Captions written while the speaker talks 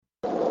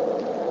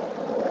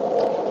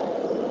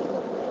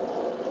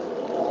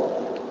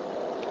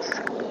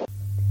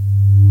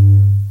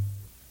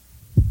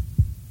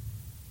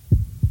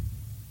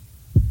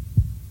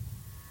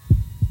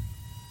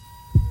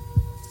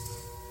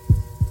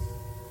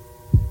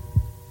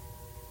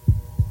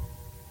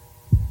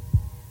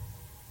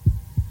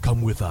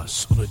Come with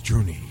us on a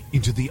journey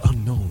into the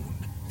unknown,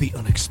 the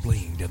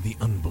unexplained, and the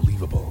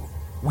unbelievable.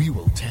 We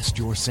will test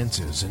your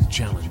senses and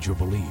challenge your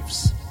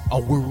beliefs. A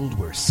world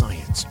where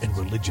science and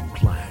religion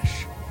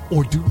clash.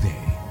 Or do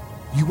they?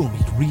 You will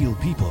meet real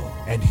people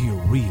and hear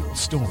real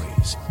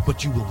stories,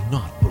 but you will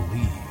not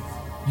believe.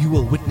 You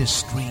will witness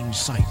strange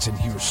sights and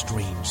hear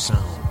strange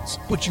sounds,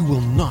 but you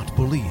will not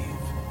believe.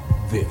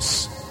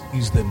 This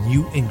is the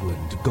New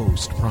England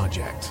Ghost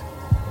Project.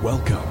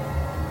 Welcome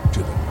to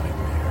the nightmare.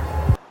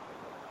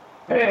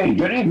 Hey,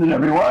 good evening,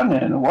 everyone,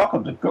 and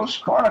welcome to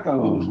Ghost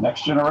Chronicles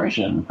Next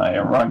Generation. I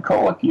am Ron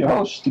Kolick, your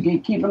host, to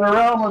keep keeping the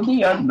realm of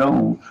the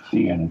unknown,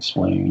 the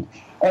unexplained,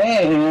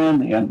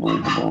 and the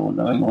unbelievable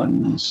New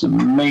England's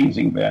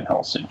amazing Van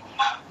Helsing.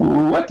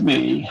 With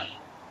me,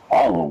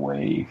 all the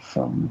way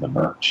from the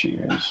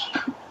Berkshires,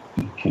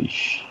 in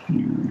case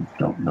you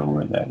don't know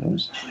where that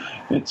is.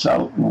 It's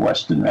out in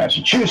western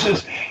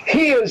Massachusetts.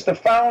 He is the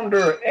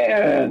founder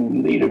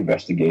and lead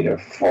investigator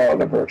for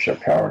the Berkshire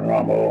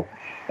Paranormal,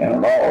 and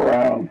an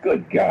all-around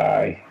good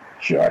guy,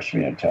 Josh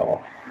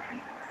Mantello.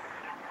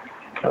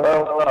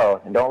 Hello, hello.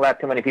 And don't let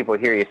too many people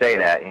hear you say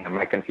that. You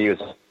might confuse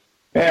them.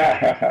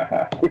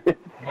 Yeah.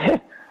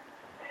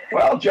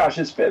 Well, Josh,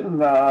 it's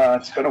been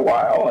a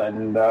while,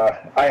 and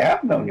I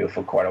have known you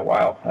for quite a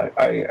while.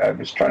 I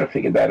was trying to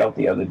figure that out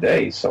the other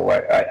day, so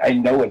I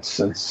know it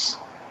since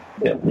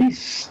at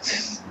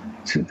least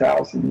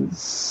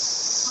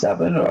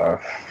 2007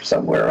 or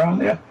somewhere around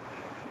there.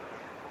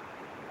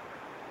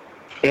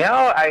 You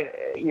know,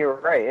 you're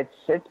right.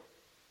 It's a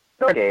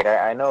date.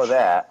 I know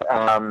that.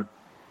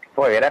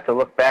 Boy, I'd have to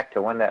look back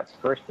to when that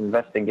first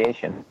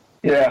investigation.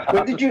 Yeah.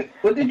 When did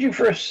you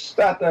first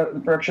start the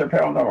Berkshire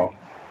Paranormal?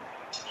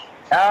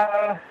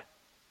 Oh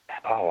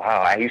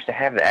wow! I used to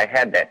have that. I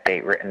had that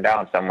date written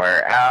down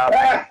somewhere.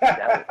 I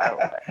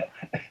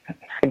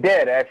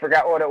did. I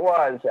forgot what it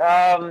was.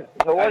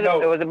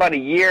 It was about a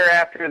year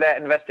after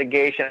that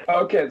investigation.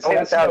 Okay, so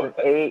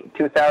 2008,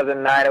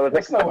 2009. It was.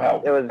 That's no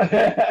help. It was.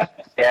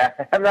 Yeah,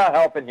 I'm not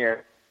helping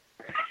here.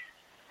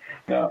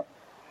 No.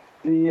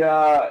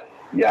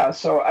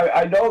 So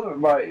I know that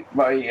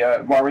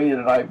my Maureen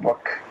and I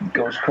book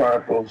Ghost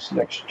Chronicles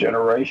Next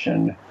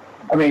Generation.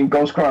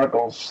 Ghost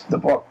Chronicles, the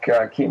book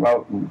came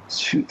out in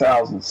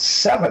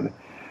 2007,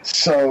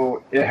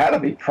 so it had to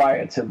be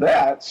prior to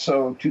that.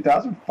 So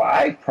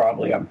 2005,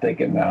 probably. I'm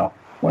thinking now.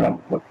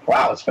 Wow,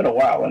 it's been a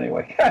while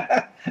anyway.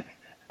 Yeah.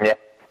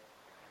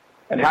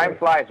 Anyway. Time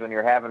flies when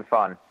you're having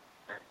fun.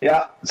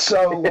 Yeah.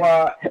 So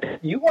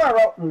you are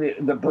out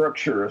in the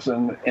Berkshires,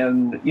 and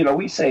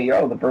we say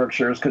the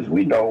Berkshires because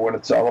we know what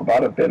it's all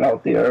about. I've been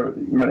out there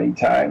many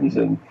times,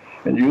 and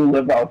you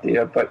live out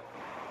there, but.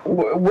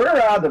 Where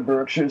are the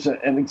Berkshires,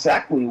 and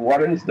exactly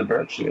what is the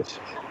Berkshires?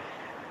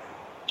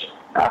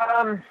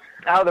 The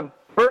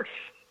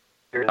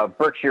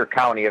Berkshire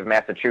County of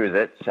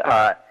Massachusetts.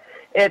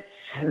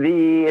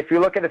 If you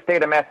look at the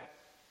state of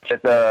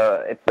Massachusetts,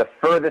 it's the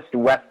furthest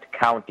west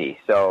county.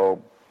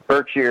 So the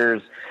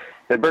Berkshires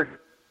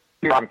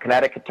from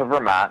Connecticut to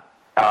Vermont,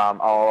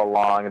 all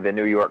along the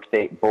New York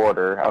State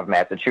border of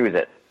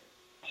Massachusetts.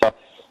 So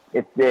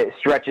it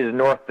stretches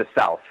north to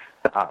south.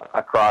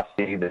 Across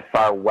the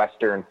far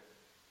western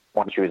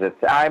Massachusetts.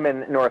 I'm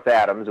in North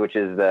Adams, which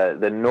is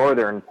the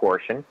northern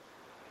portion,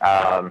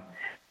 about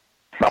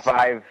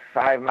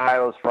 5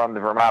 miles from the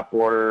Vermont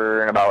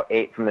border and about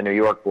 8 from the New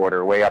York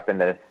border, way up in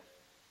the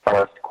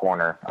southwest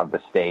corner of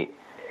the state.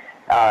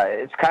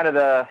 It's kind of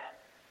the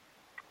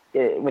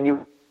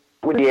area.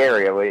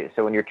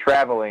 So when you're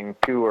traveling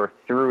to or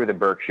through the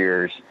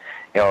Berkshires,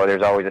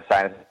 there's always a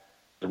sign.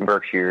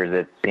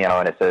 Berkshires,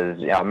 and it says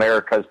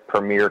America's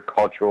premier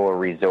cultural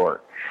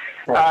resort.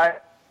 Right.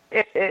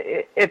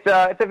 It's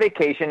a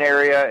vacation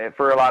area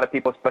for a lot of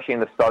people, especially in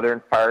the southern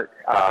part.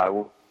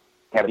 We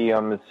have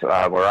museums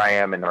where I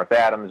am in North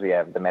Adams. We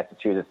have the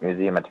Massachusetts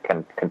Museum of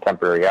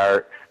Contemporary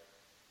Art,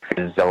 which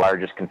is the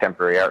largest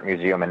contemporary art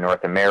museum in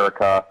North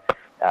America.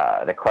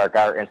 The Clark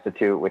Art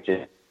Institute, which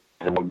is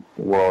a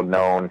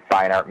world-known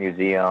fine art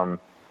museum.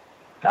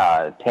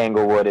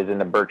 Tanglewood is in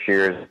the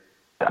Berkshires.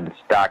 The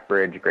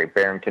Stockbridge, Great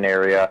Barrington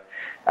area,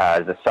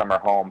 is a summer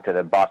home to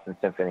the Boston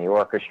Symphony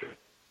Orchestra.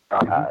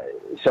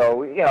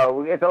 So,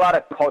 it's a lot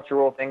of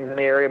cultural things in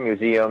the area,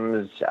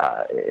 museums.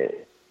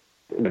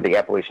 The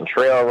Appalachian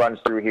Trail runs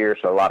through here,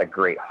 so a lot of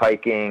great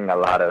hiking, a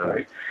lot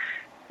of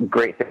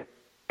great things,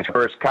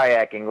 first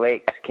kayaking,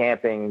 lakes,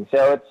 camping.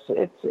 So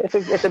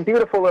it's a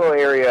beautiful little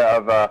area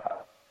of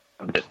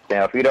if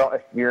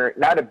you're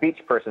not a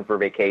beach person for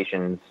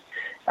vacations,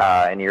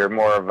 and you're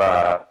more of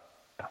a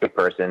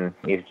person,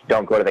 you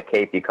don't go to the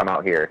Cape, you come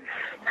out here.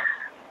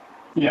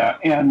 Yeah,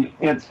 and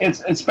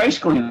it's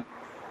basically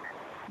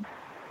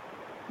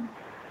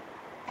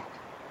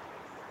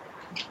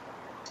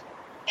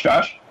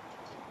Josh?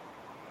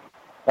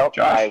 Oh,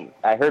 Josh?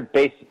 I heard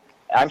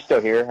I'm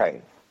still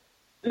here.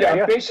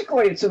 Yeah,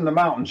 basically it's in the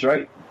mountains,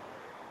 right?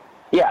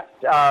 Yes,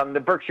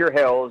 the Berkshire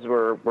Hills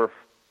we're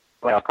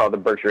called the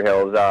Berkshire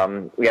Hills.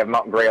 We have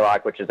Mount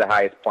Greylock, which is the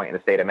highest point in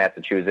the state of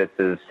Massachusetts.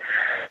 Is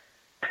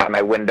on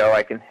my window.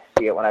 I can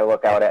see it when I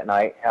look out at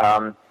night.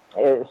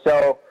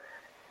 So,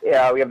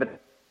 yeah, we have the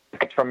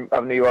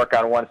of New York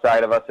on one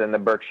side of us and the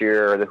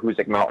Berkshire or the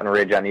Hoosic Mountain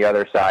Ridge on the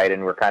other side,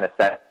 and we're kind of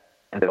set.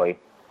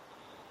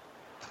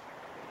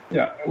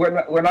 Yeah,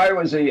 when I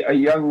was a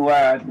young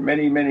lad,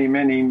 many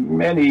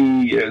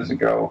years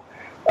ago,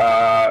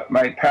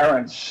 my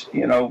parents,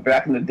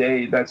 back in the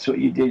day, that's what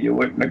you did. You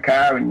went in a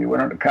car and you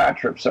went on a car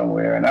trip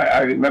somewhere. And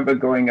I remember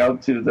going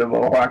out to the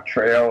Mohawk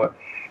Trail,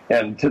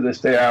 and to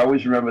this day, I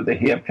always remember the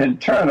hairpin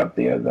turn up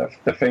there,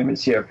 the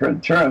famous hairpin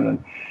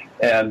turn.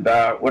 And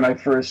when I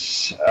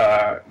first,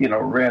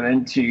 ran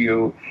into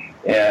you,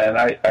 and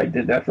I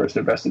did that first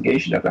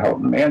investigation at the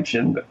Houghton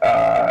Mansion,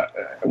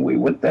 we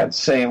went that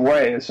same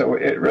way. So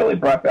it really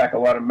brought back a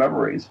lot of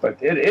memories.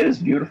 But it is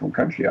beautiful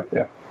country up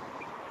there.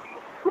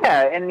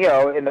 Yeah, and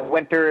in the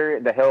winter,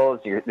 the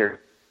hills, they're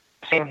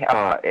seeing,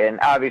 and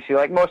obviously,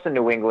 like most of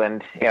New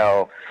England,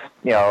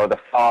 the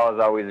fall is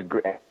always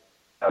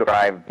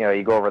drive.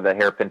 You go over the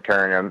hairpin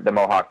turn, the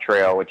Mohawk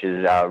Trail, which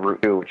is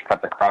Route 2, which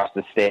cuts across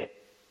the state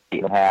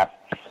in half.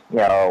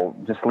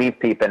 Just leaf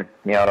peeping.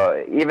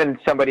 Even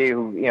somebody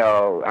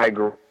who I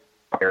grew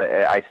up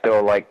here, I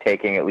still like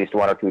taking at least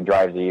 1 or 2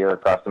 drives a year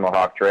across the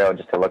Mohawk Trail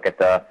just to look at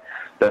the.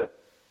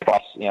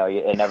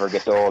 It never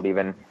gets old,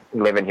 even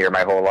living here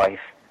my whole life.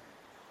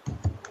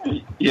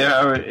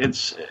 Yeah,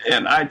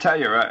 and I tell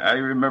you, I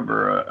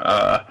remember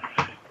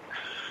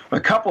a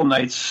couple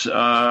nights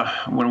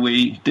when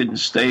we didn't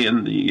stay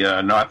in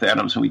the North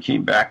Adams, and we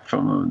came back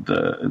from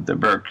the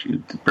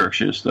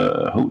Berkshires,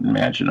 the Houghton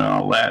Mansion, and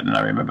all that. And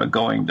I remember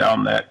going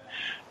down that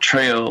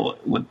trail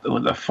with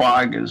the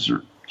fog is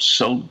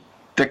so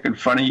thick in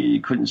front of you,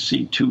 you couldn't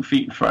see 2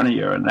 feet in front of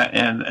you,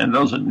 and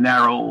those are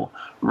narrow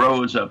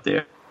roads up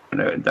there.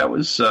 And that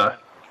was.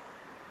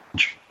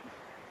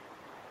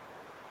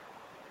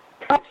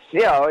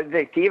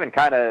 They even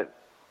kind of,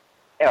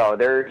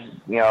 there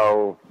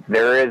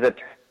is a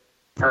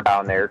turn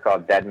down there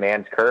called Dead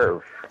Man's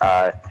Curve.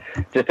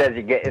 Just as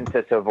you get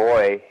into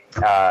Savoy,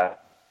 the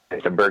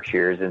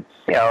Berkshires, it's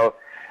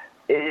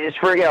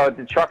for,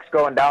 the trucks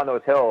going down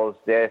those hills,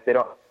 if they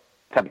don't,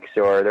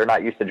 or they're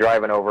not used to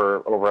driving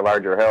over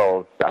larger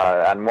hills.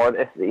 On more,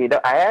 it's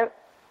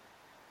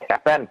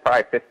been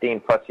probably 15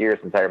 plus years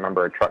since I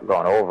remember a truck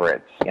going over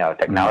it.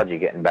 Technology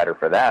getting better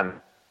for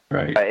them.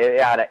 Right.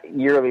 On a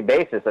yearly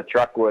basis, a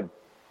truck would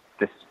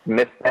just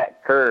miss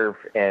that curve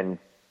and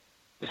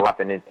swap.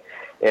 And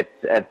it's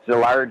a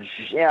large,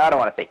 I don't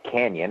want to say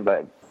canyon,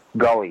 but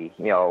gully,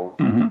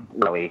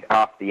 really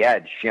off the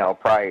edge,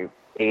 probably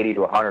 80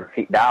 to 100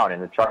 feet down,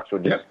 and the trucks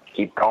would just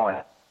keep going.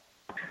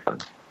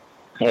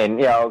 And,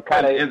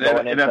 kind of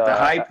going into... at the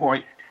high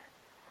point...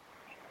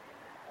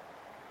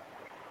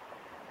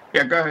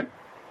 Yeah, go ahead.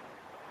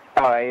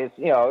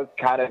 It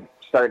kind of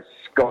starts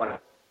going...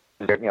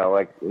 like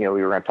we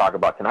were going to talk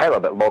about tonight a little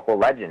bit, local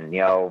legend,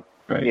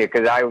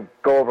 because I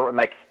go over with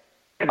my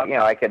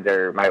kids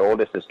are, my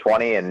oldest is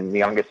 20 and the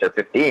youngest are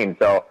 15.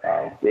 So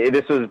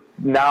this was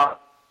now,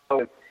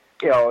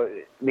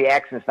 the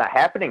accident's not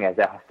happening as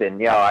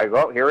often. I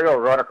go, here we go,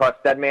 we're going across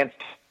Dead Man's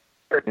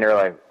Curve, and they're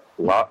like,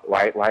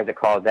 why is it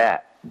called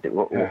that?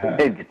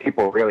 Did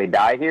people really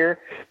die here?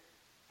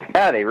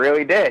 Yeah, they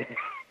really did.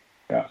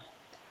 Yeah.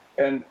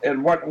 And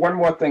one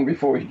more thing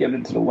before we get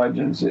into the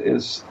legends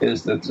is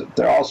that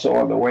they're also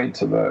on the way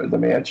to the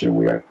mansion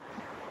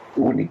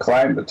when you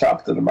climb the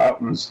top of the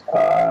mountains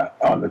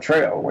on the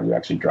trail, when you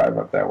actually drive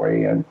up that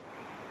way, and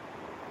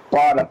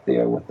spot up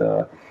there with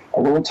a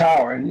little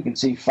tower, and you can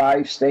see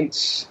 5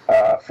 states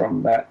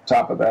from that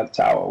top of that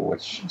tower,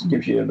 which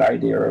gives you an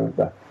idea of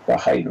the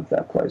height of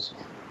that place.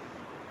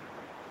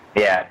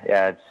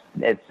 Yeah,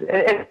 it's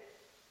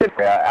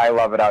I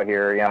love it out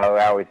here.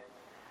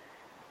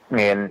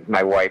 Me and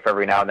my wife,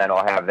 every now and then,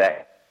 will have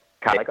that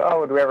kind of like,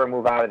 would we ever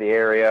move out of the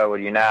area? Would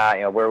you not?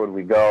 Where would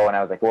we go? And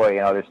I was like, boy,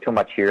 there's too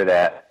much here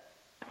that,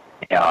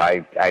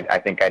 I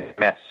think I'd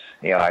miss.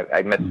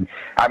 I miss.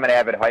 I'm an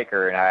avid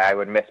hiker, and I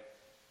would miss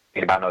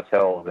being on those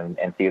hills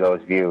and see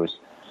those views.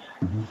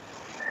 Mm-hmm.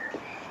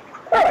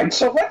 All right,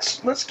 so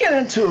let's get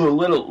into a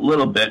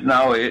little bit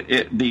now.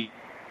 The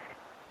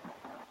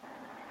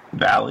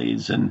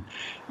valleys and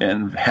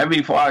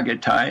heavy fog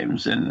at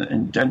times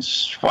and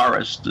dense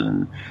forest,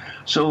 and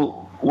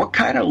so what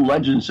kind of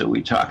legends are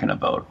we talking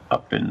about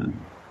up in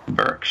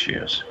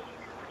Berkshires?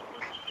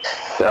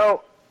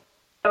 So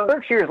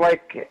Berkshires,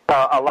 like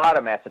a lot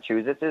of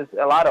Massachusetts, is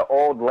a lot of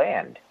old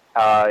land.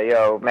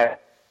 Massachusetts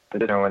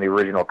were one of the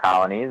original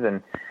colonies,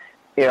 and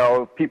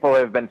people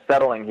have been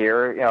settling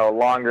here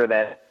longer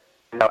than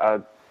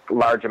a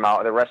large amount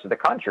of the rest of the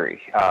country.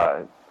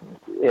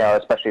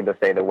 Especially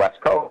the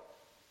West Coast.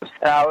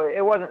 Now,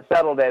 it wasn't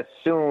settled as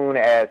soon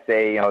as,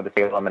 say, the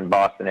Salem and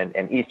Boston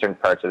and eastern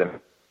parts of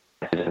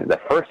the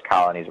first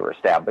colonies were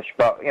established.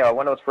 But,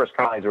 when those first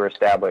colonies were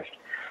established,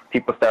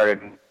 people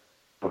started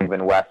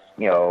moving west,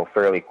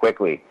 fairly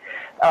quickly.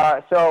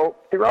 So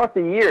throughout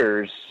the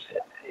years,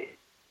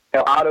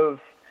 out of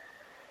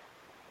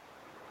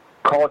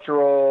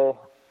cultural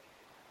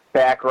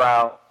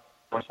background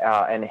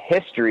and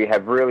history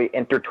have really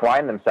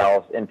intertwined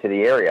themselves into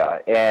the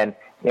area. And,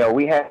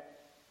 we have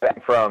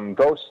from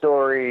ghost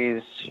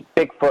stories,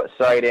 Bigfoot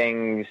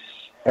sightings,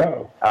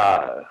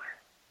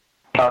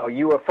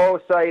 UFO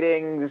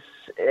sightings,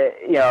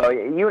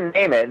 you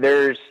name it.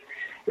 There's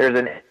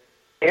an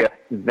area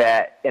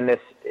that in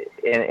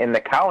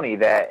the county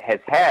that has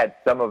had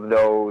some of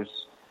those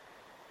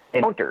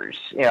encounters.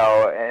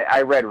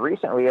 I read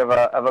recently of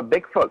a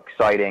Bigfoot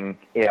sighting,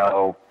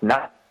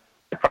 not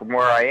from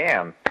where I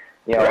am,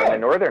 in the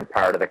northern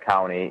part of the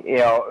county.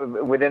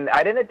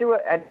 I didn't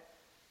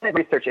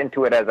research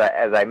into it as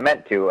I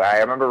meant to. I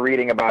remember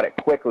reading about it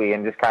quickly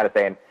and just kind of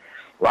saying,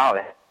 wow,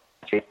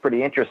 that's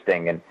pretty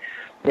interesting. And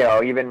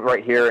even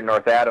right here in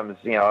North Adams,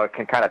 I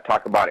can kind of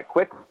talk about it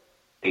quickly.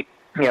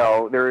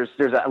 There's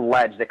a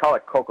ledge. They call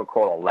it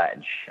Coca-Cola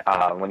ledge.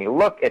 When you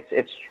look,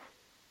 it's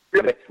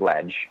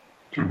ledge.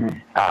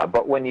 Mm-hmm.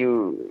 But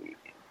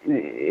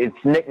its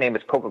nickname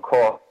is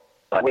Coca-Cola.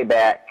 Way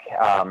back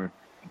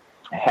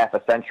half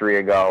a century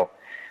ago,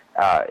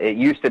 it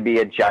used to be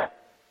a giant.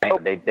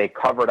 They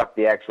covered up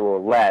the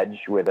actual ledge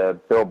with a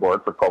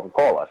billboard for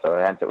Coca-Cola, so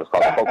hence it was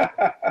called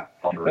Coca-Cola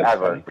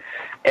forever.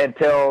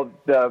 Until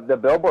the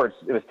billboard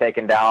was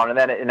taken down, and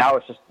then now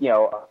it's just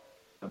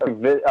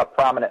a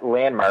prominent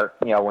landmark.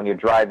 When you're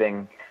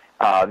driving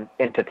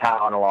into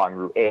town along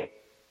Route 8,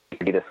 you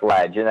see this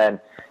ledge, and then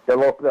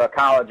the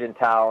college in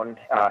town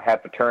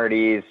had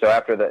fraternities. So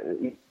after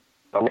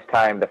this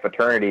time, the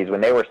fraternities,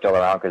 when they were still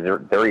around, because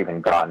they're even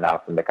gone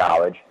now from the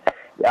college,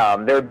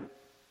 their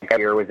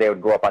year was they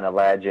would go up on the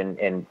ledge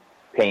and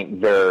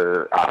paint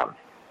their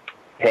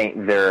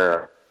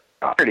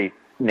fraternity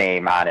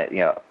name on it,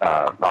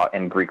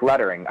 in Greek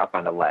lettering up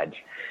on the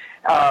ledge.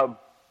 One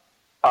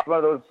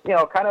of those,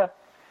 kind of,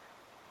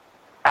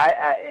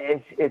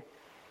 it's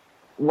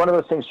one of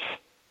those things.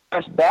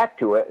 Just back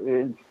to it,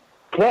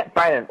 can't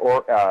find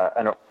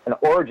an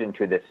origin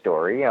to this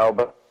story,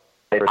 but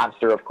the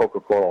monster of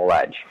Coca-Cola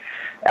ledge.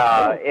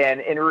 And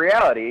in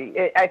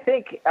reality, I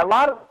think a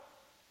lot of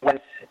a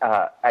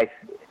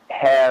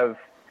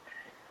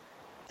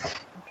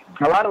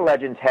lot of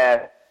legends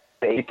have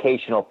the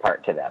educational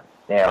part to them.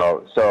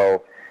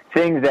 So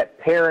things that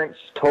parents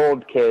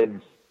told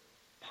kids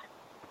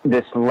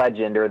this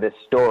legend or this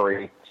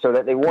story so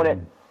that they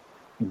wouldn't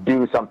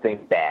do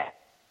something bad.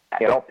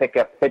 Don't pick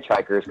up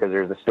hitchhikers because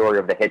there's a story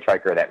of the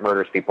hitchhiker that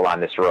murders people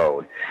on this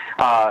road.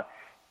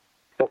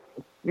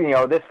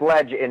 This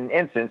ledge, in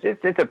instance,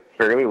 it's a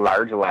fairly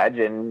large ledge,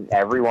 and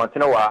every once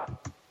in a while,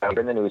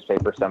 in the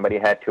newspaper, somebody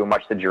had too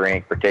much to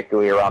drink,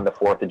 particularly around the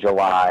 4th of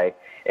July,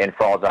 and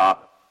falls off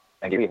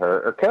and get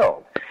hurt or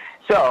killed.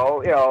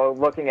 So,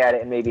 looking at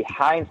it in maybe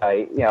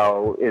hindsight,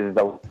 is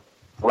the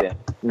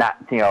not,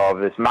 of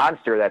this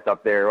monster that's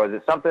up there, was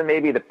it something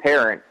maybe the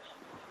parents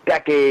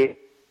decades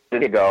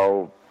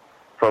ago,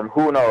 from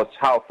who knows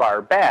how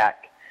far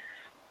back,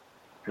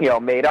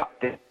 made up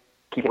to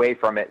keep away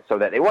from it so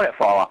that they wouldn't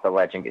fall off the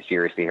ledge and get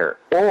seriously hurt.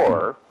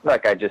 Or,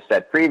 like I just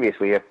said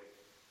previously,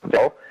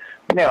 there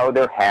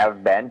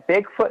have been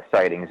Bigfoot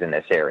sightings in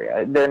this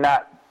area. They're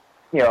not,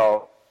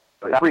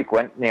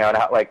 frequent,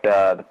 not like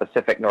the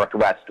Pacific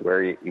Northwest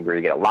where you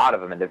get a lot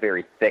of them in the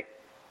very thick,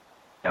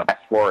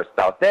 forest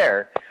out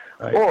there.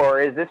 Right. Or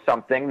is this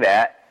something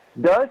that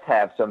does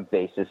have some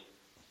basis,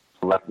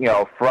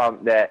 from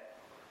that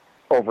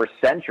over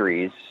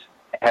centuries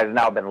has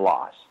now been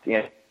lost?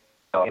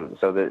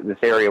 So this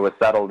area was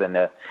settled in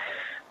the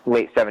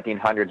late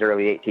 1700s,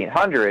 early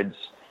 1800s.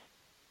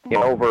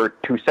 Over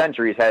 2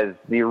 centuries, has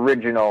the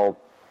original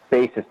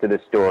basis to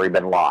this story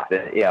been lost?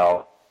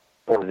 Or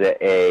was it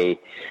a,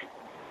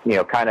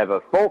 kind of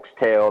a folk's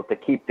tale to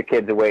keep the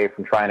kids away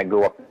from trying to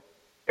go up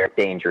their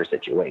danger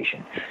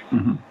situation?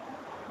 Mm-hmm.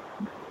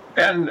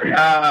 And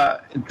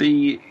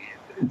the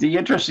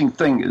interesting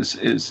thing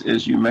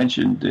is you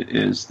mentioned,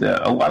 is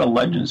that a lot of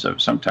legends are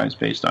sometimes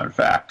based on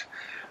fact.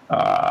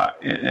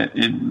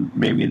 And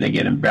maybe they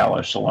get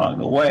embellished along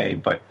the way,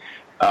 but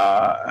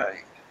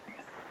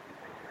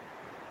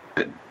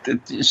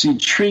the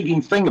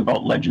intriguing thing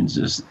about legends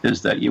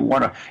is that you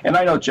want to, and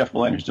I know Jeff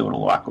Millennium's doing a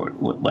lot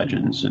with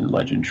legends and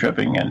legend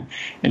tripping, and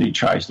he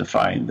tries to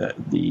find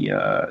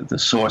the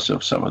source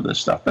of some of this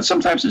stuff. But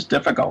sometimes it's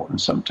difficult, and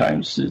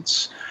sometimes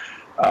it's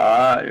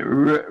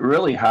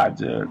really hard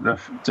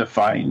to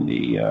find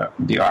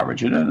the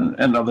origin,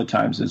 and other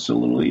times it's a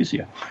little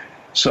easier.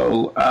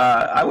 So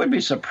I would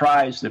be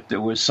surprised if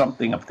there was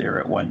something up there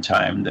at one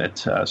time that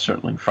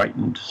certainly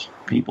frightened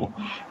people.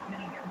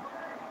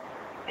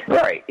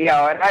 Right, and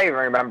I even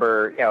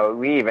remember,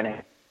 we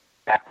even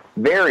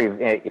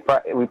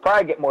we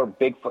probably get more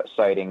Bigfoot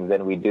sightings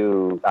than we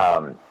do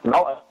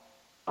mountain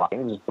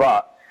sightings,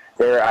 but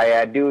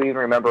I do even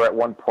remember at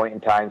one point in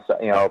time,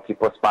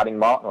 people spotting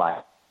mountain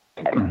lions.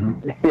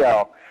 Mm-hmm.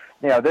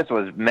 This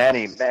was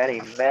many,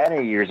 many,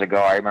 many years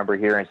ago. I remember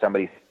hearing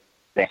somebody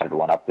say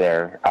one up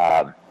there.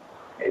 God,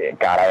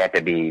 I had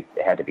to be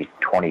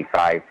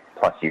 25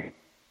 plus years,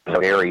 so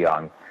very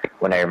young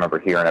when I remember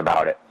hearing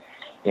about it.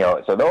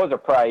 So those are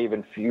probably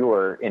even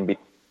fewer in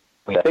between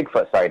the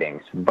Bigfoot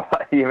sightings,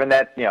 but even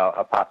that's,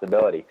 a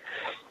possibility.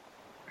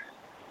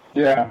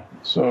 Yeah.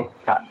 So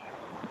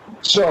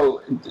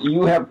So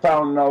you have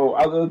found no,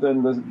 other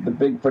than the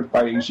Bigfoot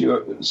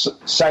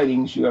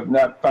sightings, you have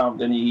not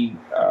found any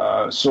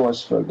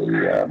source for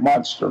the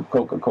monster of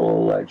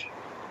Coca-Cola Ledge.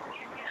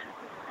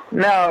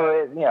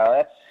 No,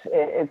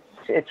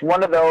 it's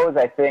one of those,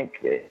 I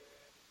think,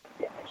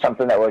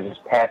 something that was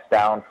just passed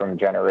down from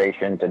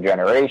generation to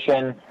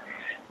generation,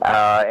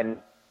 and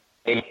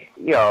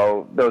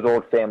those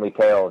old family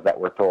tales that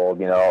were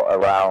told,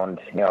 around,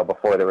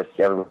 before there was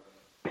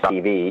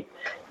TV,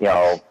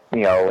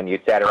 when you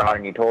sat around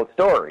and you told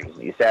stories,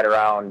 you sat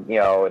around,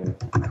 and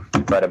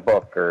read a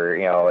book, or,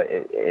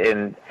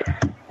 and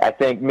I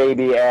think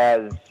maybe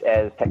as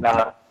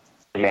technology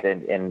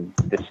and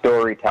the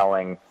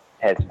storytelling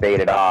has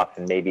faded off,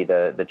 and maybe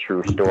the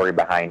true story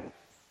behind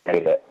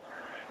it.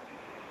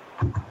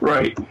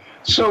 Right.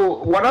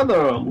 So what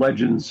other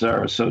legends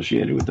are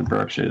associated with the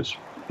Berkshires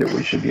that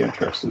we should be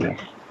interested in?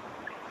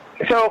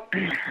 So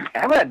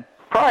I'm going to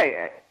probably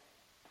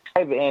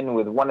dive in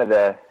with one of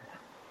the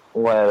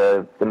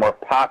more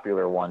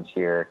popular ones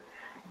here,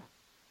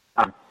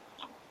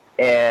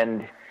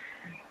 and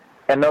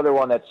another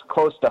one that's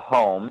close to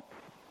home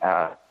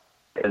is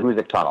the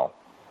Hoosic Tunnel.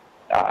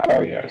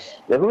 Oh yes,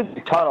 the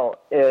Hoosic Tunnel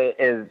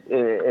is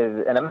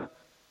an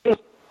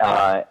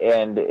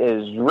and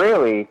is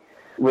really,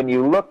 when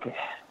you look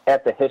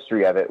at the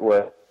history of it,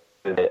 was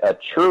a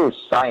true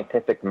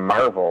scientific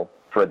marvel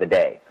for the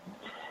day.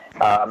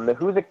 The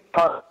Hoosic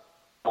Tunnel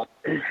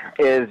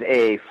is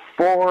a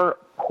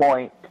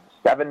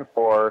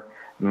 4.74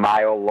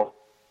 mile long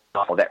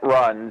tunnel that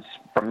runs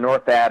from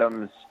North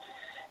Adams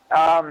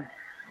to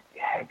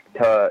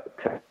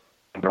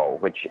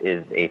which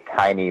is a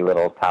tiny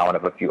little town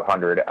of a few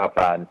hundred up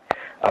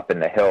in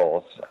the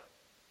hills.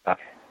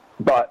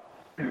 But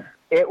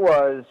it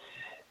was,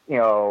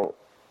 the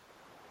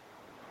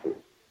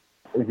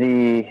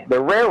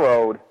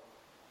railroad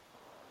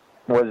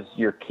was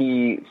your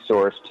key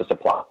source to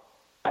supply.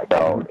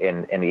 So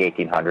in the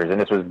 1800s, and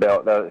this was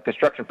built. The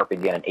construction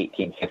began in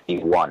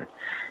 1851.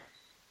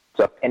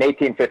 So in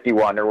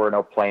 1851, there were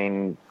no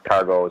plane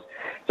cargoes.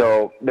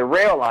 So the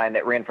rail line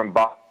that ran from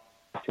Boston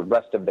to the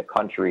rest of the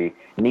country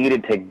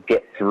needed to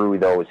get through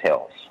those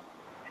hills,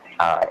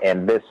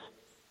 and this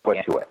went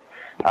into it.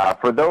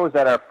 For those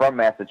that are from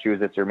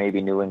Massachusetts or maybe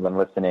New England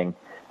listening,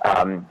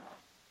 it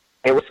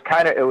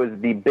was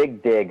the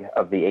big dig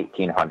of the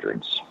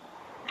 1800s.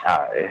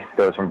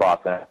 Those from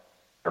Boston,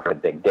 where the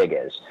big dig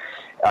is.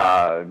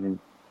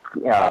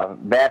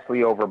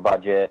 Vastly over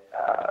budget,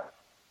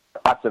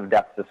 lots of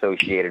depths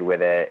associated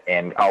with it,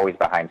 and always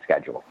behind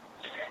schedule.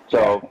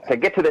 So to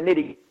get to the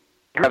nitty,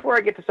 before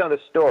I get to some of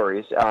the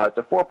stories, it's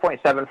a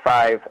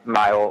 4.75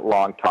 mile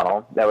long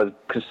tunnel that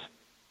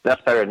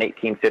started in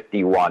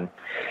 1851.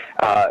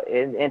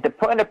 And to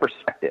put into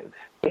perspective,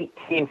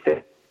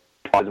 1850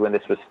 was when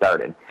this was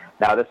started.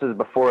 Now, this is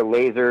before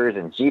lasers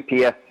and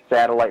GPS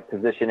satellite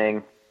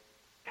positioning,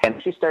 and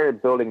she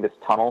started building this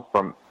tunnel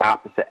from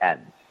opposite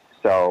ends.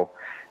 So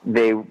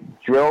they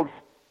drilled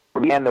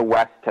from the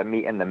west to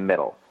meet in the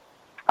middle.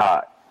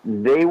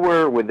 They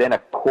were within a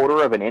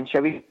quarter of an inch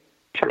of each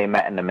other. They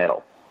met in the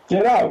middle.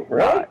 Get out,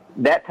 right?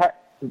 That's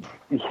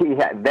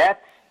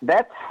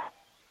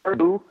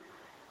true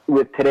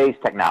with today's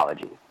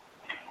technology.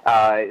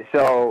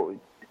 So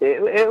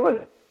it was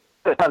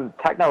a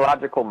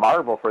technological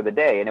marvel for the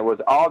day, and it was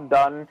all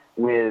done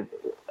with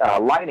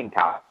lighting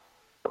towers.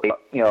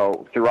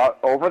 Throughout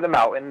over the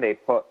mountain, they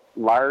put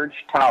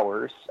large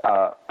towers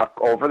up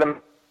over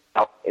them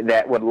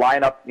that would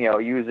line up,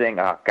 using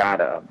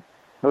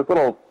those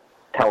little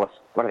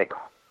what are they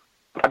called?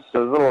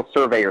 Those little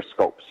surveyor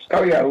scopes.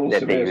 Oh yeah,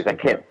 that they use.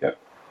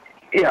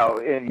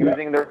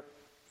 Using their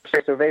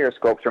surveyor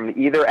scopes from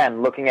either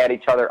end, looking at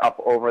each other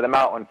up over the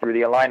mountain through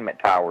the alignment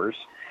towers,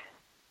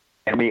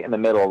 and meet in the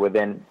middle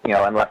within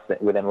less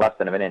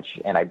than an inch.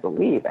 And I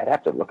believe, I'd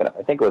have to look it up,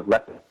 I think it was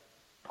less than,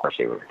 of course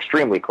they were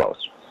extremely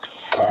close.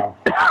 Wow.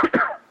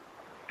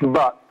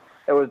 But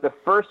it was the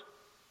first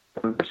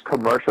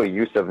commercial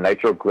use of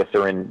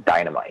nitroglycerin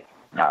dynamite.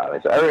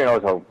 So everyone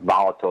knows how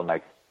volatile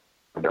nitrogen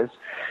is.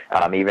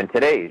 Even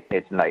today,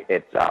 it's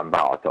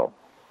volatile.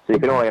 So you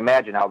can only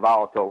imagine how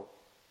volatile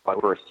it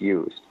was first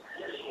used.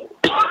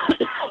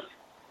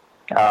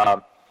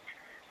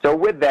 So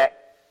with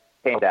that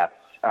came deaths.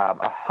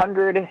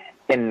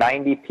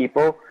 190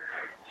 people,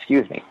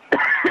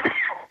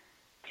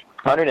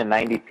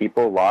 190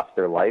 people lost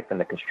their life in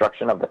the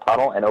construction of the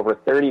tunnel, and over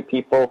 30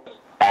 people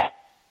at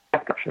the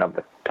construction of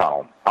the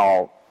tunnel,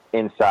 all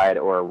inside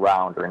or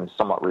around or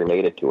somewhat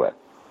related to it.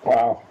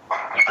 Wow.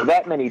 So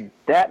that many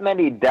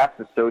deaths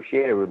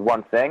associated with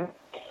one thing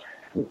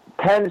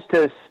tends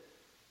to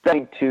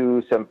lead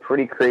to some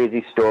pretty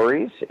crazy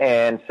stories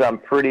and some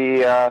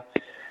pretty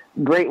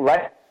great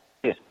lessons.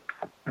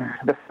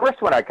 The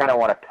first one I kind of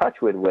want to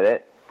touch with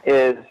it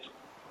is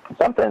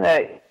something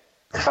that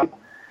I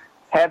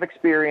have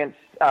experienced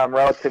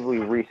relatively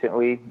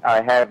recently.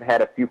 I have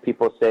had a few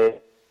people say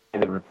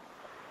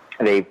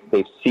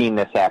they've seen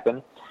this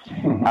happen.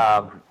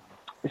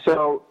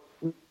 So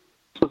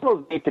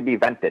those need to be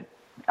vented.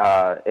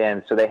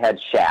 and so they had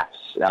shafts,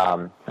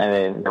 and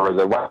then there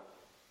was a west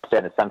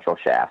and a central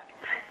shaft,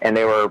 and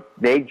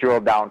they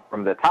drilled down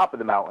from the top of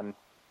the mountain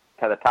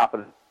to the top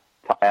of the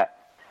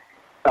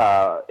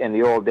in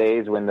the old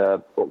days when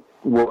the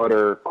wood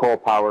or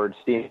coal-powered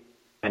steam,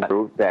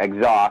 the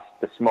exhaust,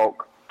 the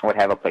smoke would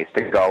have a place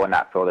to go and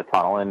not fill the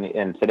tunnel. And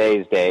in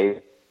today's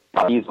day,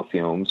 diesel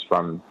fumes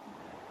from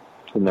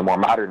the more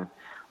modern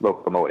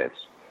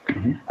locomotives.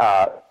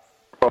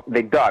 So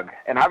they dug,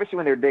 and obviously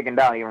when they were digging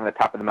down, even on the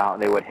top of the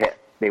mountain,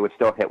 they would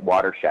still hit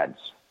watersheds.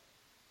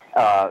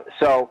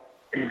 So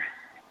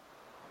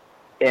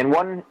in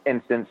one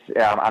instance,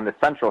 on the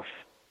central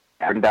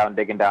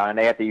digging down, and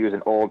they had to use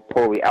an old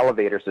pulley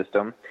elevator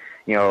system.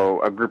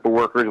 A group of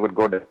workers would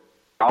go to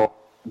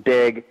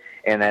dig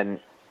and then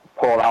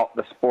pull out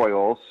the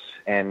spoils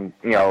and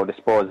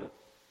dispose of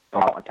the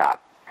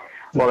mountaintop.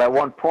 Well, at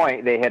one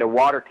point they hit a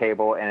water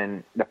table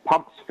and the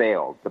pumps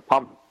failed. The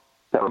pump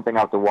pumping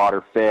out the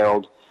water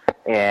failed,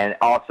 and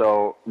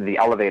also the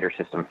elevator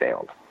system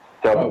failed.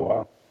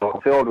 So it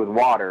was filled with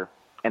water,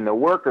 and the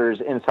workers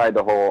inside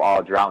the hole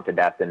all drowned to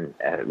death and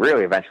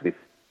really eventually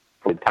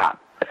flew to the top.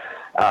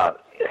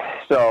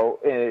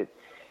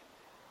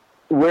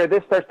 Where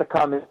this starts to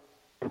come in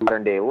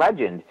modern day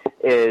legend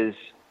is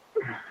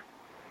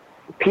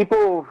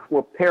people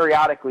will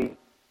periodically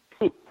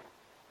see,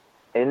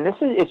 and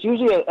it's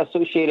usually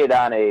associated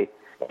on a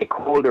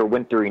cold or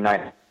wintry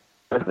night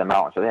in the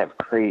mountains, so they have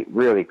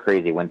really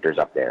crazy winters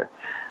up there,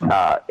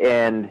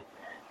 and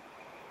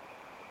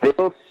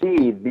they'll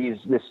see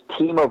this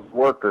team of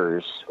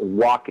workers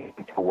walking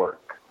to work.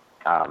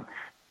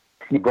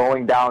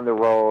 Going down the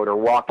road or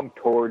walking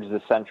towards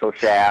the central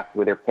shaft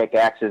with their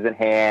pickaxes in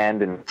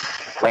hand and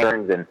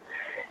lanterns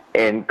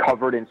and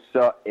covered in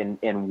soot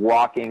and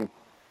walking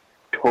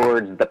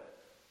towards the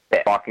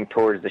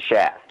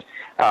shaft.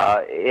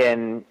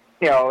 And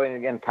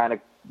again, kind of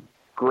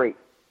great.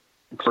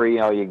 So,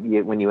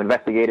 when you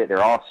investigate it,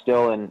 they're all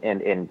still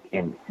in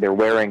they're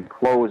wearing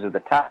clothes at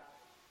the top.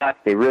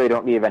 They really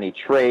don't leave any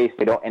trace.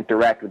 They don't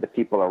interact with the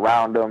people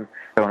around them.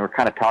 So when we're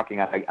kind of talking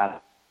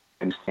on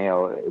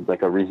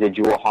like a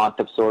residual haunt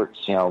of sorts,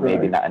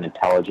 maybe not an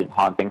intelligent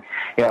haunting.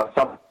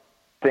 Some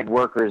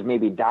workers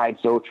maybe died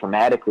so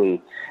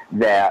traumatically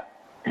that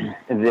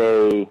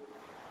they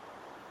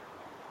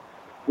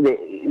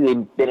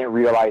didn't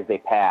realize they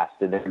passed,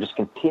 and they're just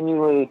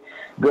continually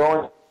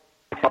going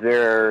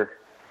throughout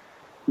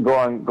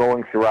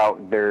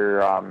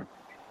their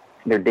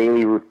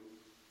daily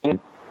routine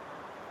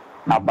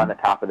up on the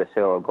top of this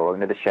hill,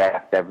 going to the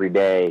shaft every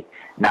day,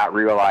 not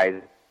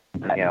realizing.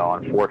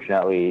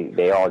 Unfortunately,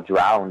 they all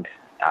drowned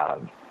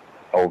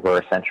over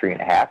a century and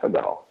a half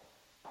ago,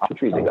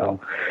 centuries ago.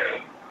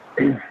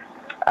 The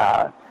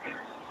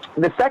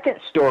second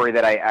story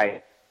that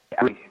I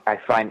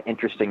find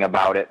interesting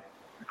about it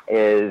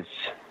is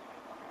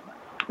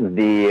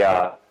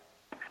the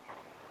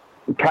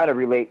kind of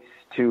relates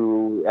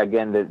to,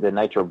 again, the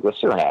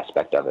nitroglycerin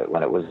aspect of it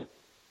when it was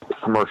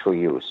commercial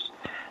use.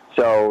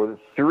 So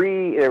there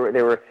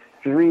were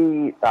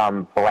three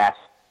blasts.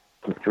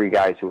 3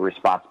 guys who were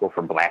responsible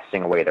for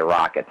blasting away the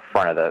rock at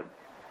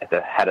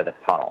the head of the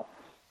tunnel.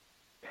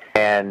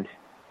 And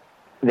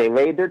they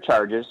laid their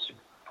charges,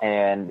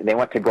 and they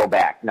went to go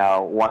back.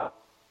 Now, one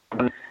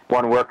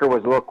worker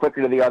was a little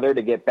quicker than the other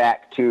to get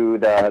back to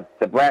the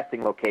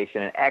blasting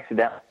location and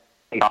accidentally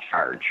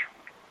charge.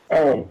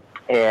 And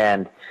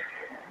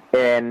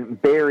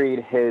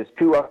buried his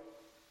 2 other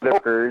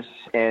workers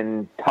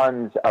in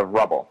tons of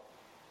rubble.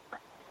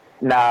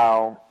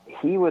 Now,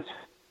 he was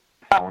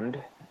found.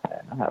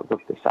 I'm going to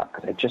look this up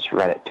because I just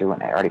read it too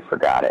and I already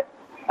forgot it.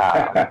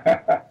 All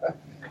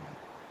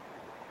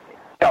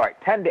right,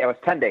 it was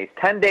 10 days.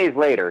 10 days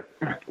later,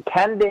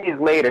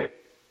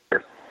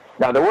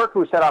 now the worker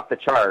who set off the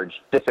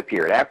charge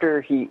disappeared.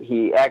 After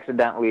he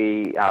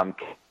accidentally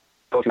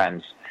killed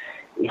friends,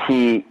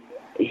 he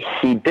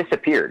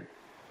disappeared.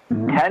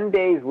 10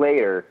 days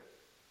later,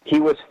 he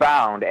was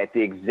found at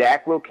the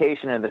exact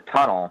location of the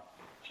tunnel,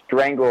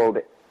 strangled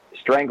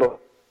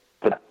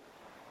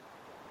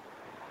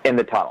in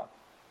the tunnel.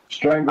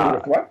 Strangled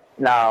with what?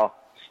 Now,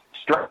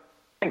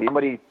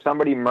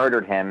 somebody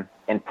murdered him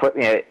and put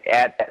at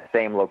that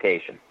same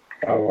location.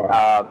 Oh,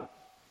 wow.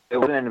 There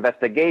was an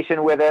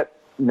investigation with it.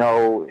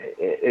 No,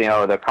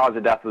 the cause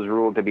of death was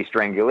ruled to be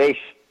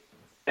strangulation,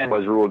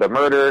 was ruled a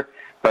murder,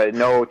 but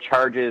no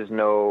charges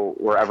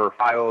were ever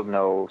filed,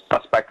 no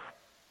suspect.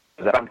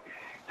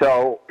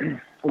 So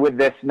with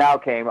this now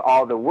came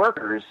all the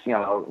workers,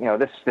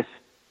 this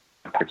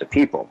parts of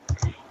people.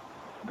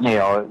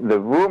 The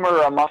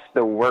rumor amongst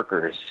the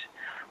workers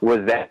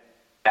was that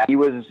he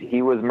was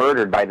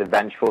murdered by the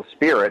vengeful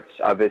spirits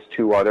of his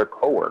 2 other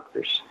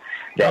coworkers.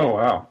 Oh,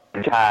 wow.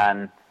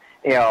 John,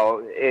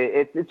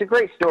 it's a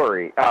great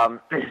story. And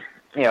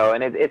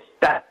it's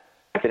that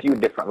a few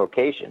different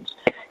locations.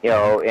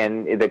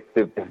 And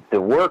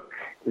the work,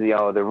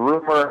 the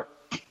rumor,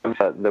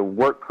 the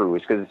work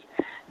crews, because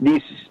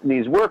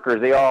these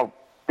workers,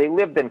 they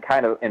lived in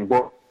kind of in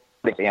both.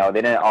 They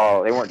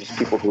weren't just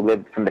people who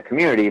lived from the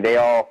community. They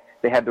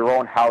had their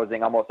own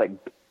housing, almost like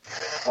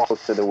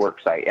close to the work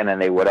site, and then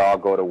they would all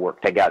go to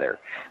work together.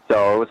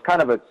 So it was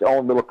kind of its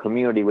own little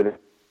community with.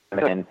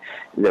 And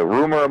the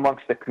rumor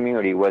amongst the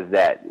community was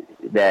that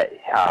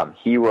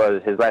he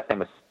was, his last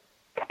name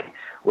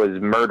was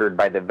murdered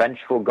by the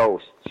vengeful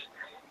ghosts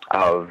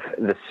of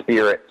the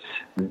spirits,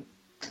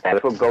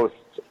 vengeful ghosts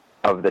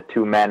of the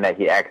two men that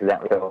he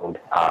accidentally killed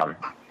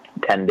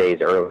 10 days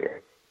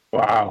earlier.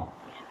 Wow.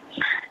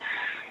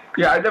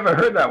 Yeah, I'd never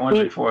heard that one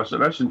before, so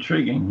that's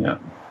intriguing. Yeah.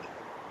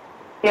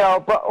 You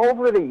know, but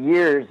over the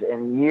years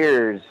and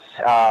years,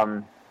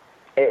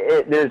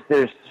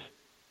 there's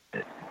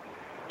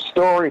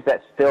stories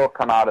that still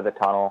come out of the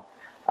tunnel.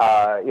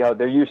 You know,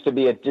 there used to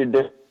be it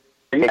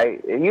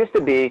used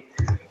to be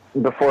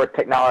before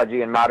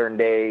technology and modern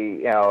day,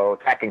 you know,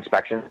 track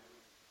inspection.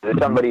 It's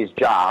somebody's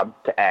job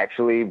to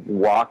actually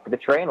walk the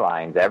train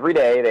lines every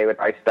day. They would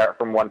start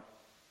from one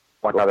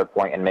other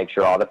point and make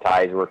sure all the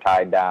ties were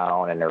tied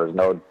down and there was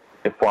no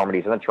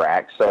deformities in the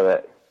tracks, so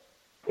that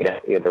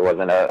there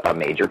wasn't a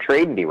major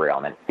train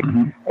derailment.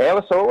 Mm-hmm. And it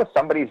was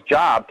somebody's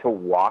job to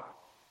walk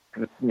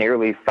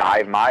nearly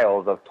 5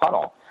 miles of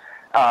tunnel.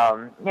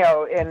 You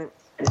know, and,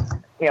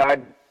 you know,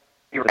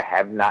 you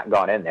have not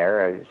gone in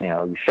there. You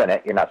know, you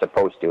shouldn't. You're not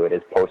supposed to. It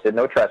is posted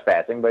no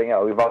trespassing, but, you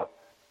know, we've all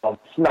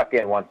snuck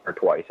in once or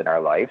twice in our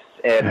lives.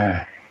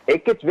 And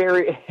it gets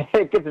very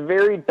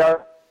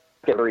dark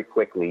very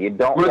quickly. You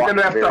don't We're going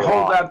to have to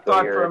hold that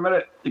thought for a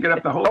minute. You're going to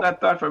have to hold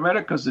that thought for a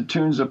minute because the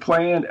tunes are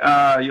playing.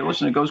 You're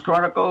listening to Ghost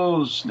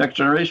Chronicles, Next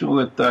Generation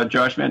with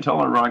Josh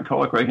Mantello and Ron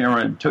Kolick right here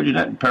on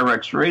TogiNet and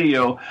Pararex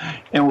Radio.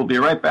 And we'll be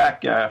right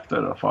back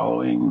after the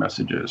following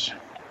messages.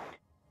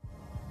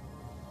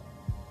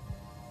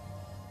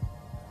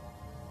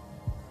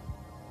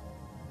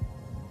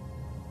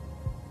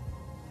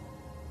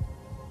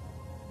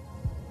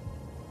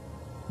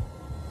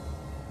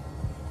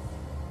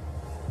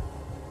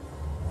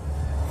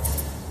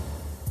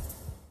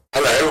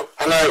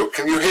 Hello,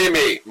 can you hear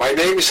me? My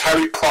name is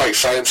Harry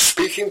Price. I am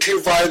speaking to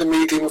you via the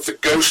medium of the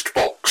Ghost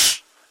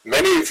Box.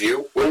 Many of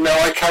you will know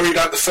I carried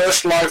out the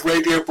first live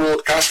radio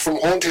broadcast from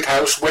Haunted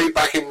House way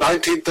back in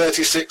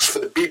 1936 for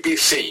the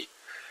BBC.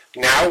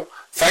 Now,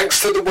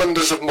 thanks to the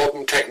wonders of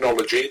modern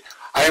technology,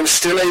 I am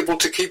still able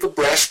to keep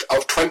abreast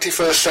of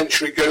 21st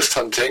century ghost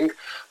hunting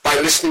by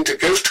listening to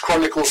Ghost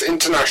Chronicles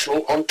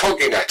International on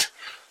TogiNet,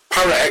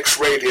 Pararex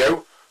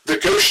Radio, the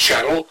Ghost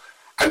Channel,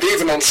 and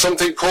even on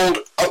something called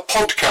a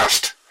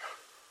podcast.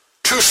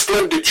 Two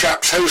splendid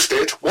chaps host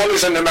it. One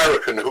is an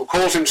American who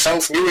calls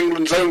himself New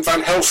England's own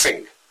Van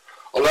Helsing,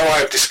 although I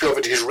have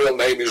discovered his real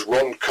name is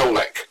Ron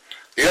Kolick.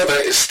 The other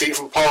is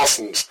Stephen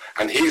Parsons,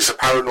 and he's a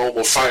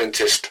paranormal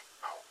scientist.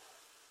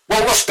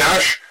 Well,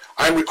 mustache,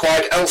 I'm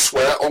required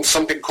elsewhere on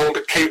something called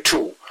a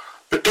K2.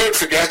 But don't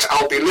forget,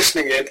 I'll be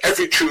listening in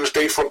every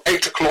Tuesday from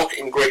 8 o'clock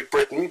in Great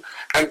Britain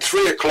and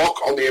 3 o'clock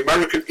on the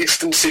American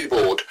Eastern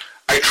Seaboard.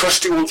 I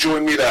trust you will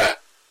join me there.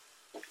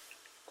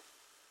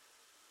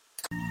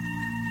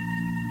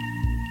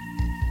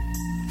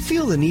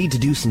 Feel the need to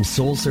do some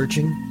soul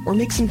searching or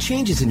make some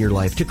changes in your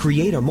life to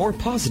create a more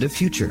positive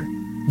future?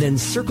 Then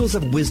Circles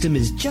of Wisdom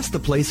is just the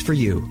place for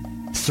you.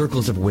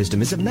 Circles of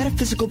Wisdom is a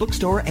metaphysical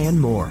bookstore and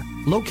more,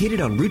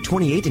 located on Route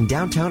 28 in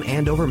downtown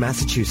Andover,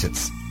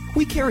 Massachusetts.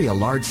 We carry a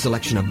large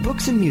selection of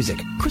books and music,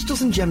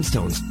 crystals and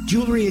gemstones,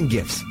 jewelry and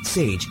gifts,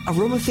 sage,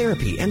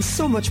 aromatherapy, and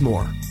so much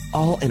more,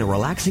 all in a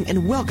relaxing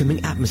and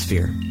welcoming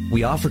atmosphere.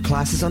 We offer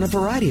classes on a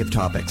variety of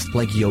topics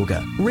like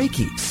yoga,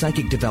 Reiki,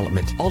 psychic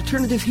development,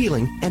 alternative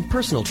healing, and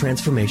personal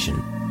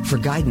transformation. For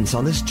guidance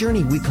on this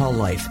journey we call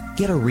life,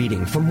 get a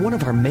reading from one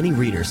of our many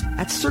readers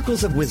at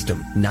Circles of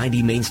Wisdom,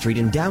 90 Main Street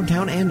in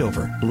downtown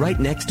Andover, right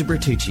next to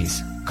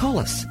Bertucci's. Call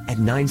us at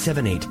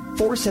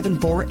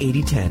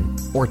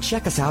 978-474-8010 or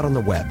check us out on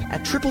the web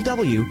at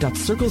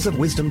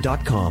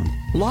www.circlesofwisdom.com.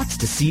 Lots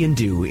to see and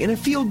do in a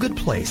feel-good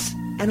place,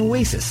 an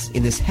oasis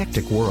in this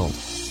hectic world.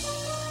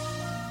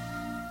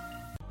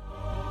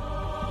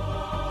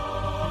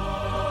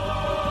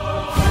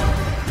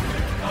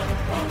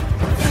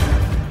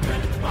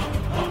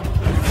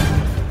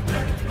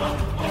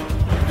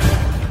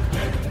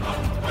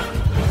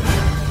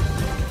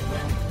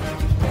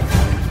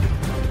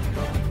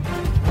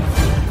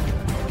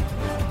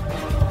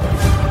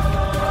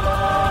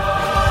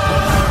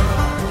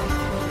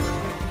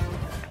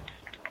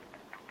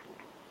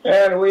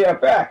 And we are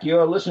back.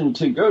 You're listening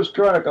to Ghost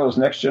Chronicles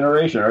Next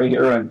Generation right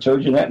here on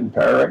TogiNet and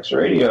Pararex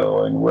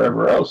Radio and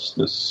wherever else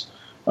this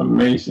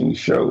amazing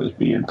show is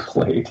being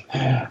played.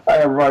 I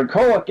am Ron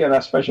Kolick, and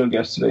our special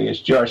guest today is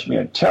Josh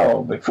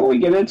Mantello. Before we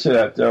get into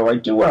that, though, I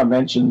do want to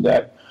mention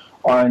that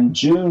on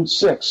June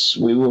 6th,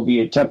 we will be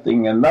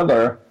attempting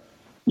another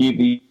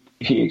EVP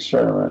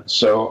experiment.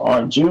 So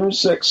on June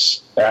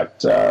 6th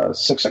at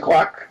 6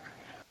 o'clock,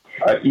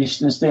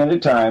 Eastern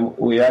Standard Time,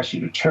 we ask you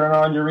to turn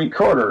on your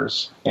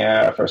recorders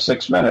for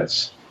 6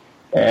 minutes.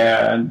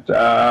 And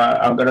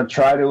I'm going to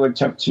try to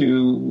attempt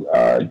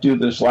to do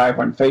this live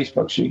on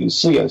Facebook so you can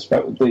see us.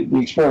 But the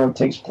experiment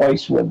takes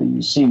place whether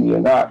you see me or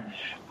not.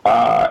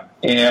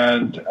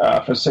 And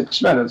for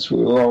 6 minutes,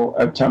 we will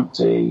attempt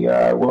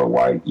a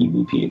worldwide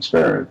EVP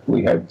experiment.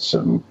 We had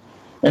some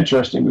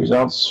interesting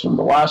results from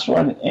the last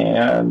one,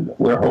 and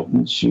we're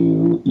hoping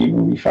to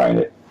even refine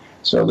it.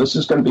 So this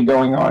is going to be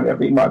going on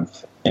every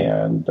month.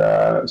 And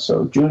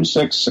so June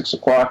 6th, 6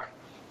 o'clock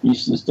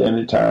Eastern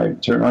Standard Time,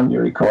 turn on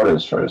your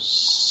recorders for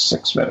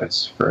 6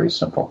 minutes. Very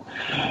simple.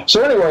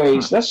 So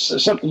anyways,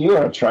 that's something you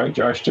ought to try,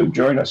 Josh, to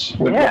join us.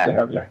 We'd love to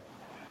have you.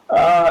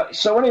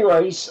 So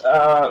anyways,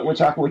 we're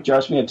talking with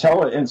Josh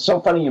Mantello, and it's so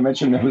funny you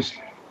mentioned who's.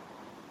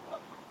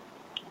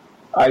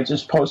 I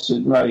just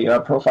posted my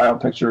profile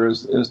picture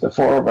is the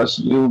four of us,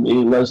 you, me,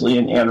 Leslie,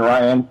 and Ann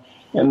Ryan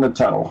in the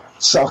tunnel.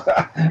 So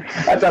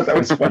I thought that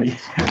was funny.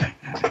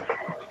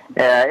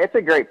 Yeah, it's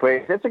a great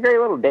place. It's a great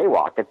little day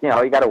walk. It's,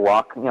 you got to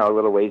walk, a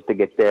little ways to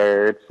get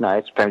there. It's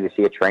nice. Sometimes you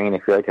see a train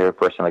if you're like a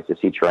person who likes to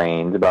see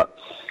trains. But,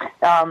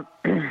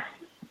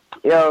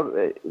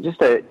 just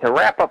to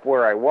wrap up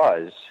where I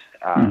was,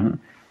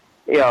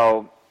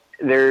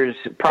 there's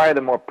probably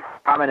the more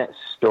prominent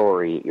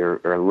story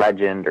or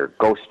legend or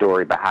ghost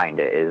story behind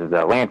it is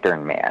the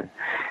Lantern Man.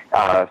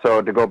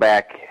 So to go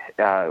back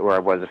where I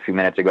was a few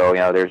minutes ago,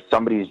 there's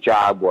somebody's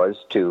job was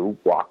to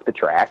walk the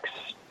tracks,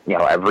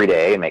 every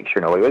day and make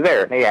sure nobody was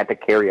there. And they had to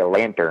carry a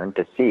lantern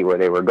to see where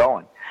they were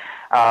going.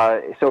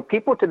 So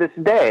people to this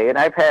day, and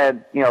I've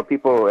had,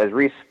 people as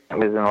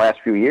recently as in the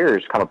last few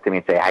years come up to me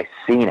and say, I've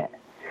seen it.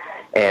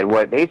 And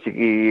what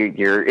basically,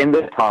 you're in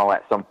the tunnel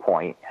at some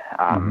point,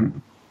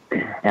 and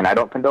I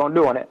don't condone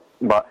doing it,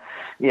 but,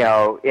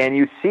 and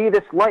you see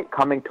this light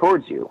coming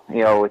towards you.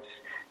 It's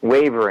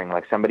wavering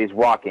like somebody's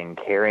walking,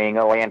 carrying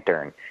a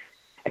lantern.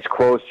 It's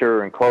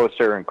closer and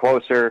closer and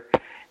closer.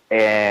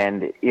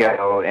 And,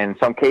 in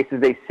some cases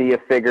they see a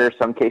figure,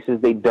 some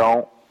cases they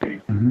don't.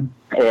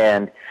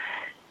 And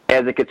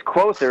as it gets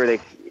closer,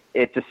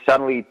 it just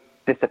suddenly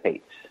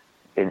dissipates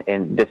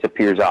and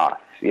disappears off.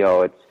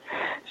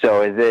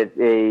 So is it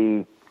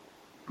a,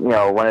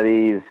 one of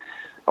these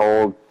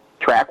old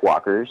track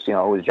walkers,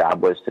 whose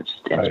job was to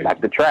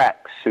inspect the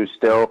tracks, who's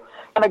still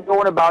kind of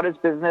going about his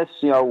business?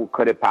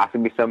 Could it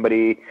possibly be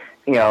somebody,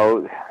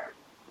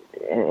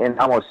 in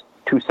almost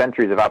 2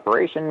 centuries of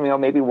operation,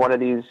 maybe one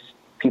of these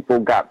people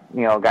got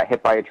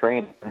hit by a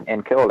train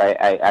and killed.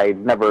 I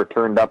never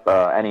turned up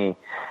any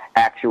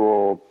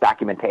actual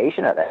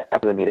documentation of that.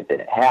 That doesn't mean it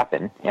didn't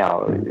happen.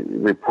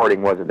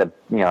 Reporting wasn't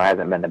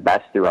hasn't been the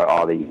best throughout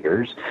all the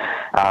years.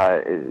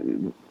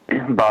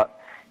 But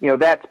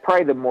that's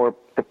probably the more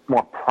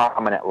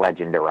prominent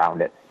legend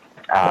around it.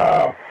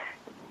 Wow.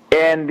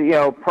 And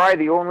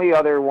probably the only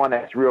other one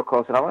that's real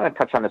close, and I want to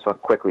touch on this one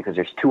quickly because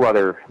there's 2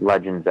 other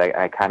legends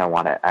I kind of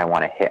want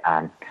to hit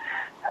on.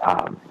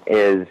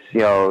 Is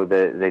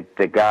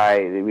the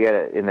guy we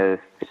had in the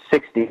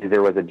 60s?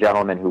 There was a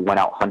gentleman who went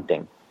out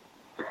hunting.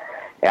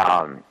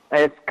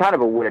 It's kind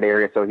of a wooded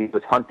area, so he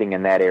was hunting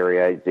in that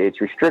area.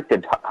 It's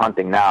restricted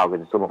hunting now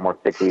because it's a little more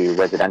thickly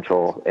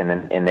residential in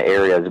the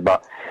areas.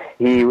 But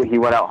he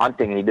went out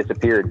hunting and he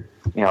disappeared.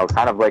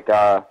 Kind of like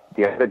the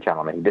other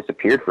gentleman. He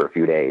disappeared for a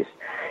few days.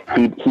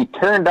 He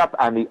turned up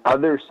on the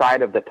other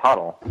side of the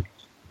tunnel,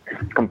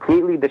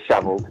 completely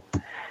disheveled,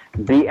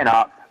 beaten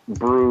up,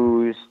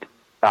 bruised,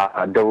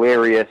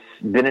 delirious,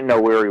 didn't know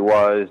where he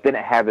was,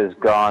 didn't have his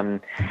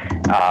gun,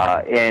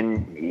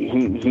 and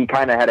he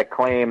kind of had a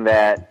claim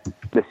that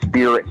the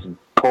spirits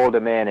pulled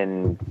him in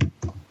and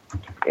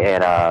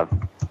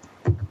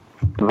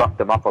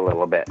roughed him up a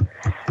little bit.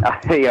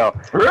 Really?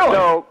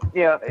 So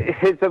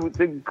it's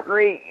a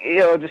great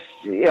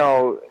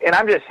and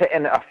I'm just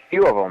hitting a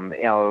few of them.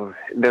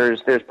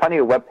 There's plenty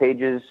of web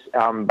pages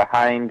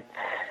behind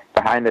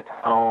the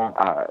tunnel.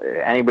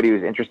 Anybody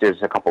who's interested,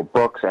 there's a couple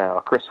books.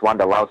 Chris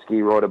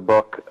Wondolowski wrote a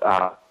book.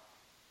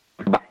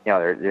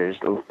 There's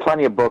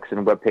plenty of books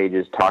and web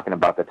pages talking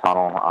about the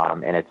tunnel,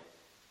 and its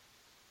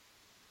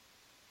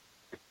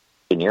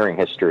engineering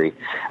history.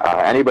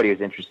 Anybody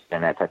who's interested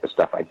in that type of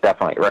stuff, I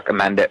definitely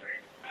recommend it.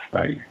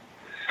 Right.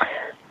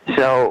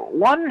 So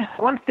one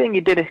thing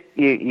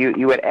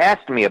you had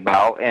asked me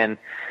about, and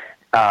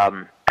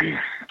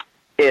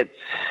it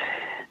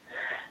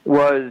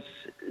was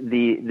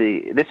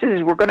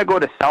we're going to go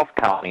to South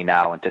County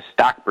now into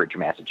Stockbridge,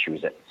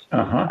 Massachusetts,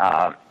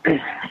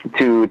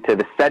 to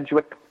the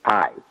Sedgwick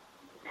Pie.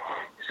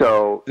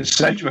 So the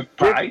Sedgwick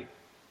Pie.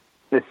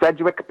 The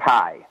Sedgwick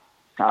Pie.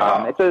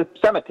 It's a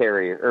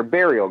cemetery or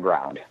burial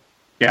ground.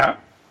 Yeah.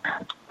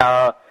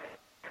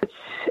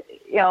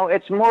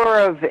 It's more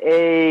of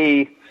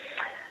a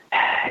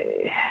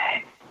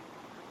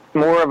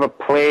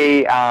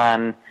play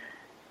on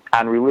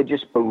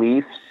religious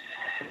beliefs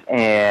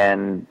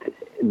and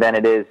than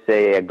it is,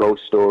 say, a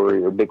ghost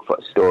story or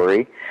Bigfoot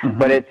story.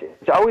 But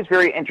it's always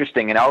very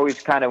interesting, and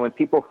always kind of when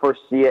people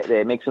first see it,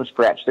 it makes them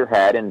scratch their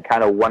head and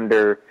kind of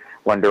wonder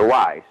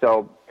why.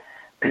 So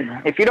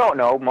if you don't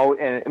know,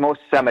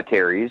 most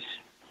cemeteries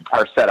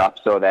are set up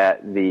so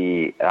that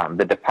the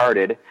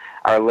departed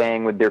are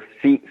laying with their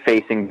feet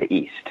facing the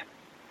east.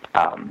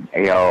 And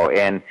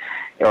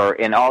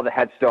all the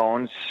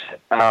headstones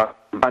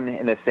run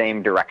in the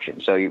same direction.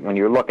 So when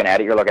you're looking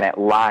at it, you're looking at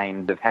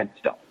lines of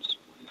headstones.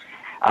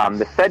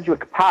 The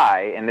Sedgwick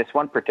Pie in this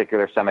one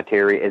particular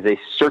cemetery is a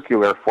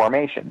circular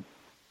formation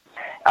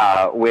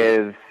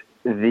with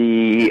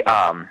the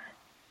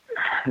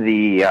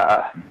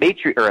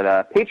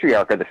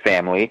patriarch of the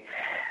family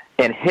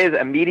and his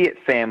immediate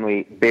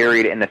family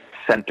buried in the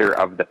center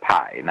of the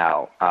pie.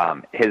 Now,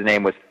 his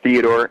name was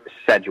Theodore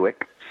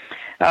Sedgwick,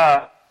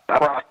 a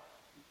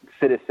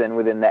citizen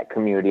within that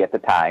community at the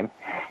time,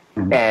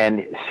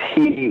 and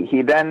he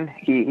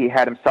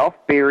had himself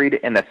buried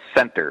in the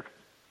center,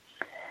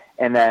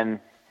 and then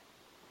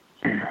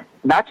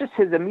not just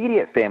his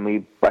immediate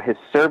family, but his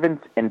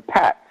servants and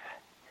pets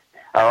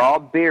are all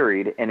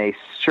buried in a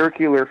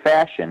circular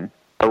fashion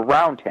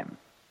around him,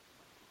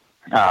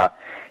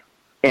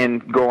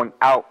 and going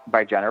out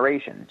by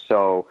generation.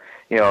 So,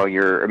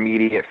 your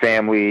immediate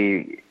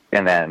family,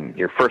 and then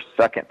your first,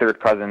 second, third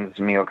cousins,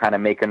 kind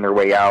of making their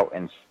way out,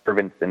 and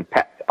servants and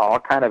pets, all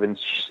kind of in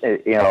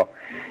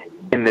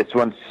this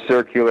one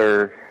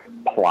circular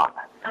plot.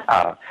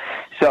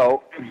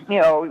 So,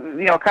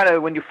 kind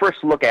of when you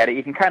first look at it,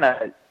 you can kind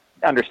of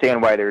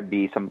understand why there'd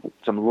be some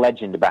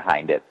legend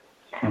behind it.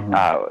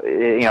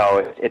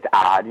 It's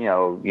odd.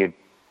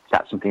 It's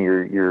not something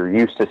you're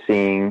used to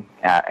seeing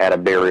at a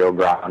burial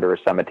ground or a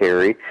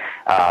cemetery.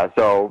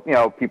 So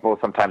people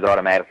sometimes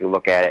automatically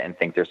look at it and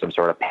think there's some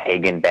sort of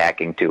pagan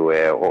backing to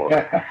it, or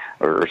I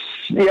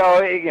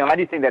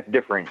do think that's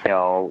different.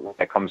 When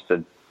it comes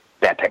to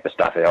that type of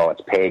stuff,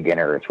 it's pagan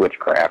or it's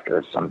witchcraft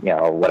or some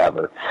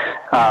whatever.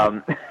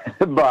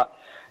 But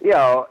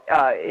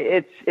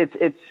it's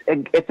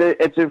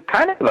a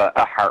kind of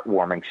a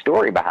heartwarming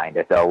story behind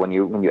it, though, when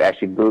you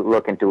actually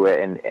look into it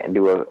and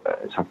do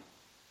some.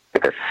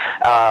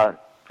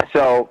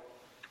 So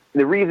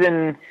the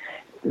reason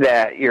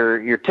that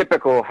your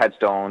typical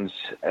headstones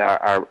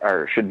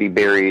should be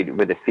buried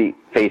with the feet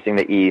facing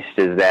the east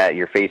is that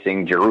you're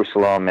facing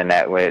Jerusalem, and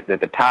that at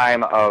the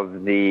time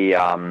of the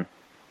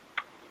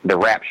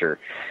rapture,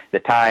 the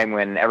time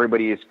when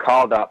everybody is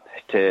called up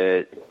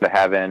to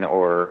heaven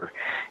or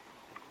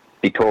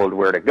be told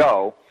where to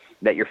go,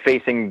 that you're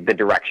facing the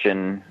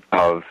direction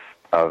of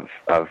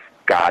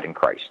God and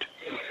Christ.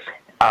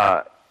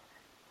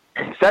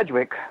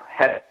 Sedgwick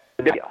had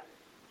a deal.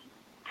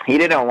 He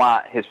didn't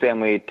want his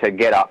family to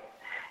get up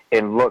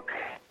and look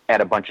at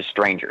a bunch of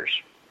strangers.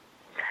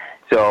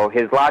 So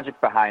his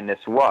logic behind this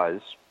was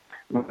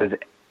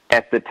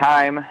at the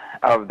time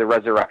of the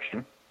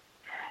resurrection,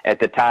 at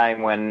the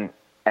time when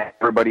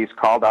everybody's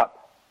called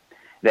up,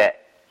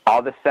 that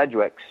all the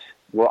Sedgwicks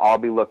will all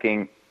be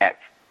looking at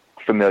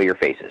familiar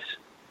faces.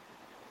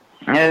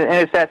 And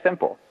it's that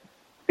simple.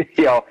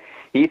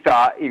 He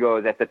thought, he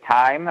goes, at the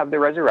time of the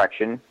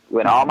resurrection,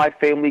 when all my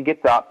family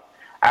gets up,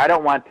 I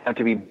don't want them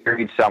to be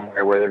buried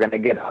somewhere where they're going to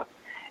get up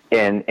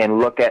and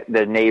look at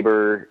the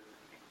neighbor,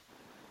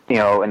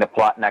 in the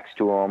plot next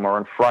to him or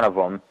in front of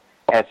him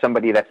as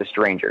somebody that's a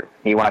stranger.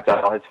 He wants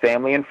all his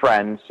family and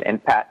friends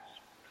and pets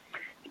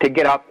to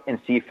get up and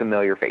see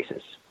familiar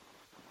faces.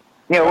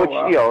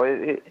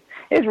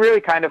 It's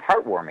really kind of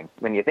heartwarming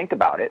when you think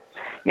about it.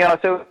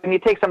 So when you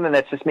take something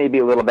that's just maybe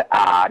a little bit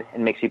odd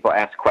and makes people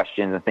ask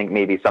questions and think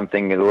maybe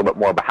something is a little bit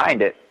more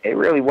behind it, it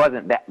really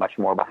wasn't that much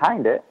more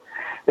behind it,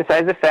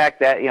 besides the fact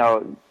that,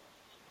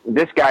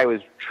 this guy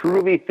was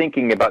truly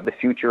thinking about the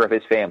future of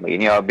his family.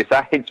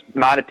 Besides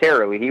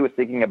monetarily, he was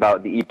thinking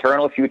about the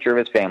eternal future of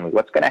his family.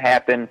 What's going to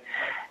happen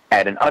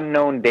at an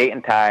unknown date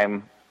and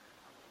time,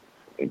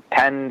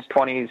 tens,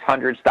 20s,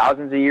 hundreds,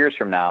 thousands of years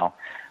from now?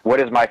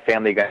 What is my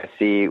family going to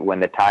see when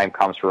the time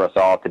comes for us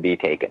all to be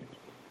taken?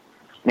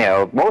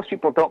 Most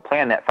people don't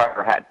plan that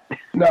far ahead.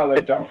 No, they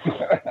don't.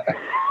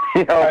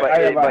 But I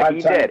have a hard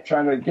he time did.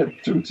 trying to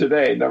get through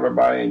today, never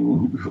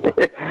mind.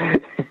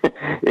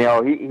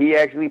 He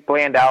actually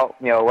planned out,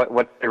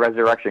 what's the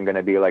resurrection going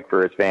to be like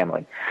for his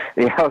family.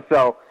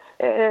 So,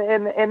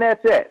 and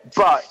that's it.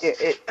 But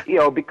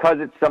because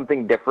it's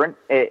something different,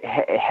 it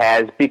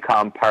has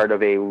become part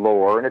of a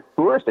lore and a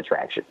tourist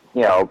attraction.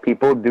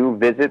 People do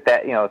visit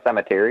that,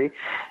 cemetery.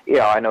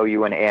 I know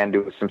you and Ann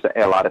do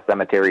a lot of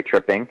cemetery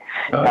tripping.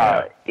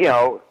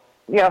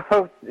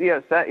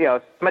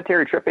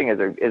 Cemetery tripping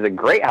is a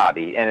great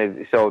hobby,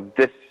 and so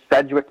this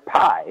Sedgwick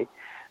Pie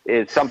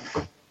is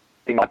something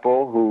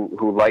people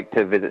who like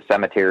to visit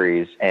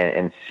cemeteries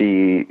and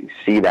see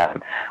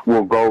them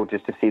will go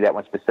just to see that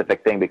one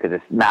specific thing, because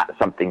it's not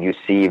something you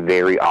see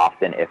very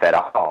often, if at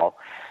all,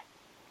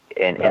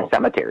 in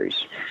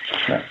cemeteries.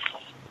 Yeah.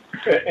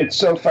 It's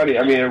so funny.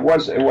 I mean, it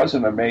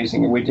wasn't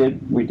amazing. We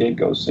did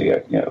go see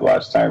it.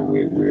 Last time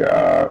we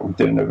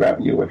did an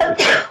event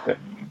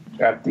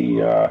at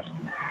the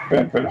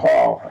Brentford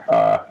Hall.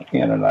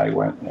 Ann and I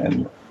went,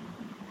 and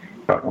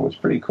it was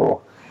pretty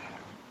cool.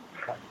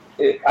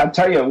 I'll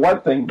tell you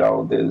one thing,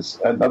 though. There's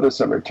another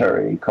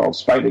cemetery called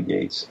Spider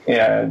Gates,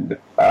 and it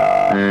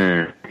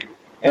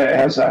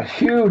has a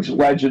huge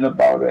legend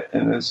about it,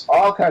 and there's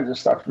all kinds of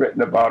stuff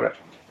written about it.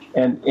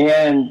 And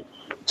Ann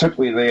took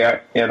me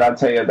there, and I'll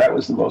tell you, that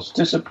was the most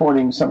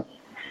disappointing.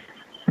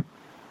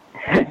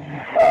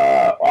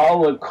 All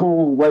all the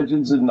cool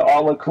legends and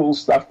all the cool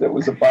stuff that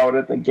was about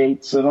it, the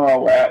gates and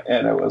all that,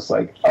 and it was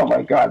like, oh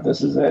my God,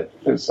 this is it.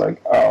 It's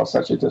like, oh,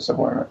 such a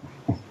disappointment.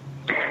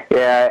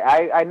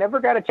 Yeah, I never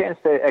got a chance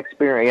to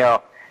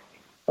experience,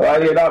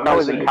 Well, you're not when I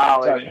was in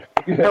college.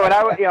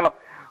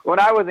 When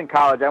I was in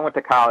college, I went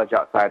to college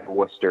outside of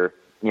Worcester,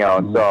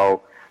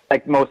 so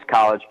like most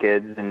college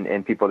kids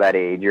and people that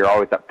age, you're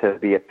always up to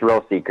be a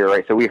thrill seeker,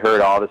 right? So we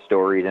heard all the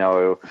stories,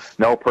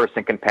 no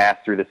person can pass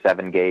through the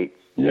 7 gates.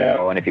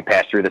 Yeah. And if you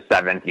pass through the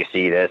 7th, you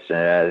see this.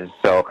 A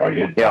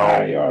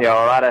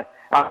lot of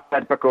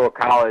typical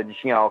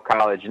college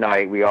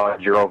night. We all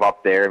drove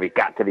up there. We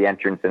got to the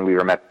entrance, and we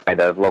were met by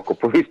the local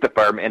police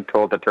department and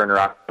told to turn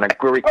around. And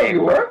where we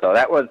came from. So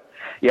that was,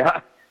 yeah.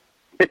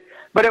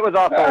 But it was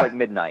also like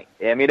midnight.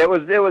 I mean, it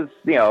was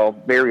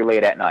very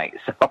late at night.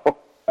 So.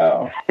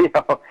 Oh.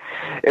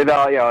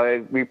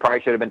 We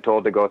probably should have been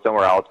told to go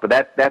somewhere else, but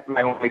that's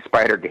my only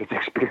Spider Gates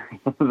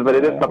experience. But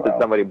it is something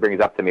somebody brings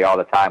up to me all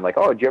the time, like,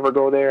 "Oh, did you ever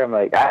go there?" I'm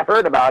like, "I've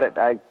heard about it.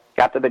 I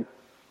got to the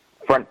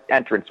front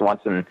entrance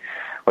once and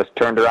was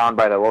turned around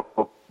by the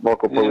local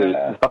police."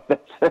 Yeah. So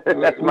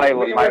that's my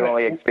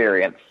only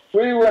experience.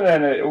 We went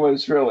in it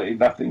was really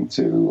nothing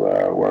to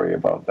worry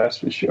about. That's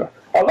for sure.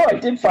 Although I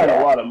did find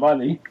a lot of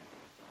money.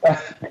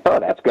 Oh,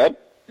 that's good.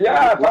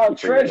 Yeah, I found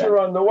treasure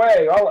on the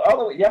way.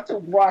 Although you have to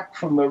walk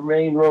from the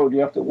main road. You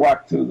have to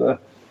walk through the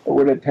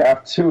wooded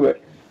path to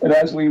it. And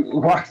as we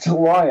walked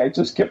along, I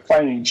just kept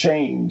finding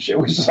change. It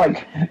was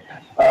like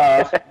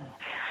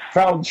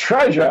found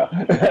treasure.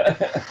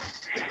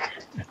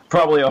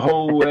 Probably a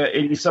whole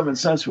 87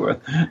 cents worth.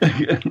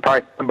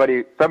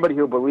 Probably somebody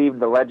who believed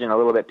the legend a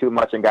little bit too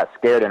much and got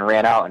scared and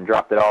ran out and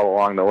dropped it all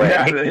along the way.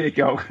 Yeah, there you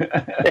go.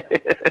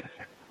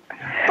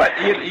 But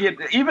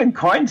even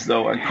coins,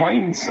 though,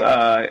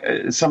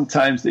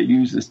 sometimes they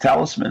use as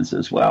talismans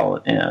as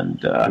well.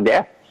 And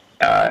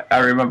I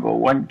remember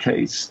one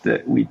case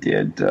that we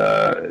did.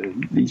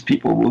 These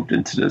people moved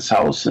into this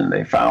house and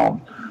they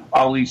found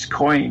all these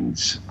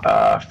coins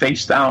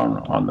face down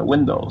on the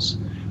windows.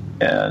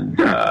 And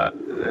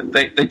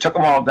they took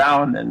them all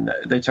down, and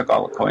they took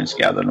all the coins,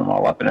 gathered them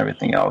all up and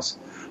everything else.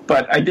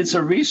 But I did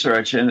some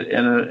research, and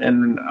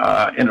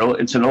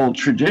it's an old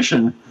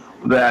tradition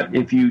that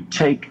if you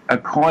take a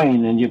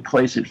coin and you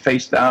place it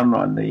face down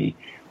on the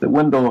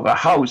window of a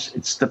house,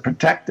 it's to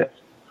protect it.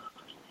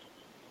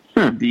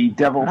 The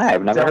devil.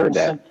 I've never heard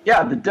that.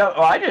 The devil.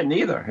 Oh, I didn't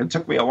either. It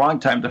took me a long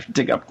time to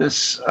dig up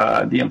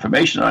the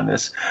information on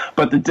this.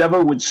 But the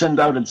devil would send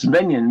out its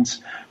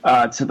minions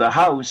to the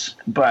house,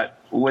 but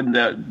when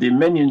the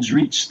minions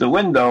reached the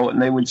window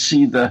and they would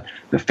see the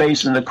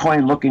face and the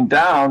coin looking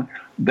down,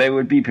 they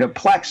would be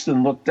perplexed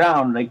and look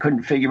down. They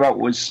couldn't figure out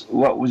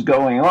what was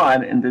going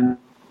on, and then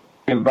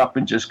give up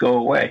and just go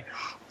away.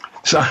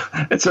 So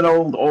it's an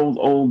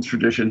old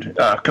tradition.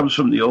 Comes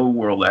from the old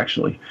world,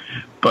 actually.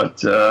 But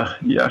so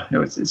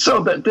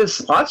that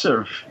there's lots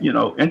of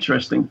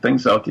interesting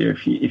things out there.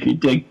 If you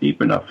dig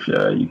deep enough,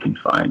 you can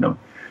find them.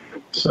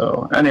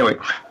 So anyway,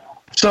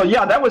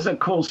 that was a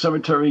cool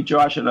cemetery,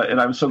 Josh, and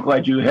I'm so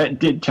glad you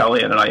did tell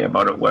Ann and I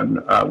about it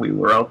when we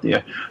were out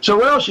there. So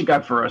what else you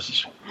got for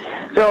us?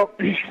 So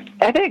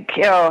I think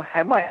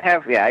I might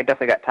have. Yeah, I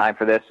definitely got time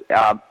for this.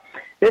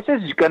 This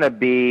is going to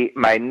be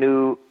my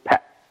new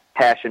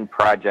passion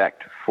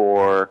project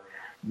for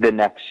the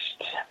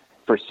next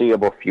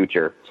foreseeable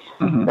future.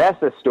 Mm-hmm. That's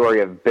the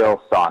story of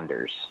Bill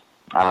Saunders,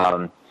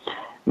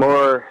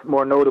 more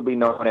notably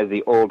known as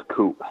the Old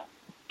Coot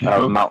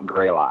of Mount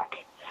Greylock.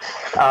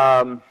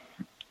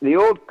 The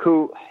Old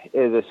Coot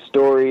is a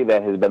story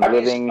that has been living.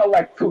 How do you spell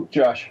that Coot,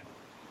 Josh?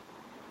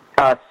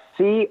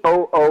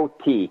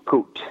 Coot,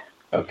 Coot.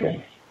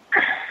 Okay.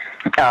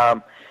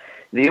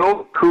 The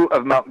Old Coot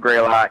of Mount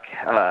Greylock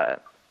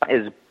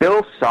is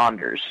Bill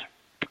Saunders.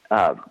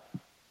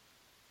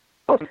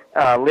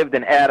 Lived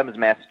in Adams,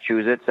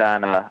 Massachusetts,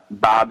 on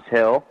Bob's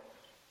Hill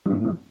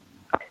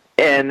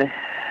in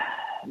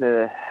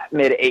the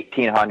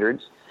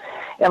mid-1800s.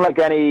 And like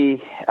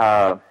any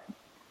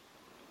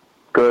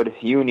good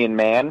Union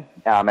man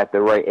at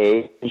the right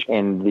age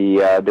during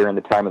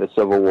the time of the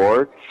Civil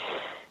War,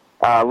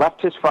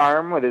 left his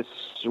farm with his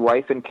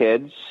wife and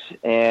kids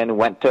and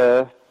went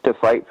to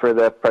fight for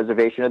the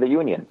preservation of the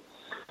Union.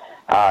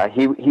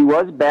 He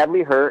was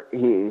badly hurt.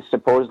 He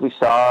supposedly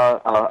saw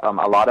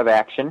a lot of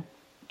action.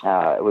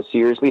 Was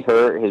seriously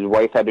hurt. His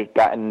wife had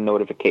gotten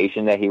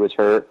notification that he was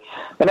hurt,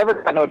 but never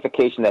got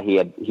notification that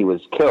he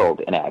was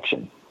killed in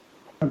action.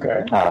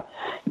 Okay.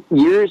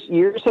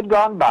 Years had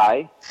gone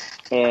by,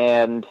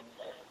 and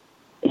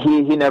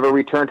he never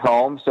returned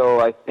home.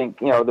 So I think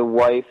the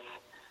wife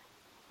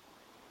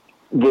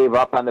gave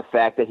up on the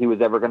fact that he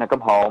was ever going to come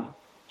home.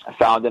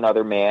 Found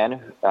another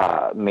man,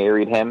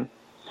 married him.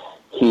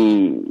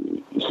 He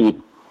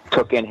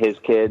took in his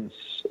kids,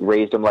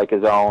 raised them like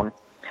his own.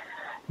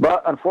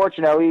 But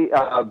unfortunately,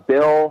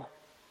 Bill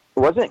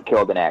wasn't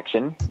killed in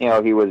action.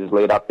 He was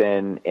laid up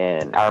in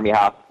army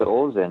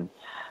hospitals and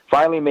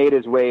finally made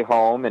his way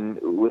home. And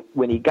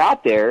when he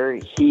got there,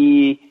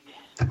 I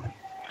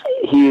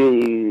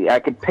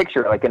could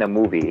picture it like in a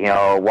movie,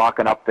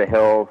 walking up the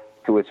hill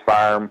to his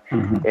farm,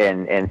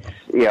 and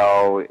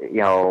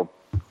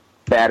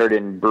battered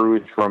and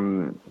bruised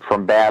from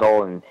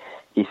battle, and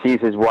he sees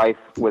his wife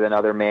with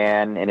another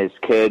man and his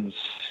kids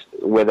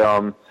with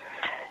him,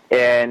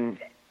 and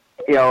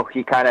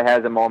he kind of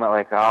has a moment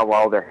like, oh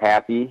well, they're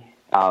happy,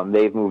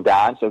 they've moved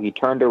on. So he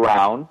turned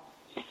around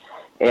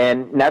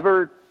and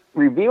never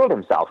revealed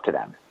himself to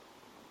them.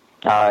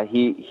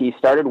 He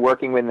started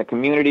working in the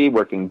community,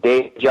 working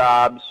day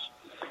jobs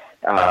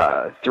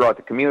throughout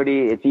the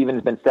community. It's even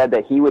been said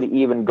that he would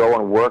even go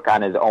and work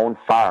on his own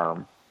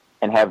farm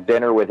and have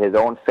dinner with his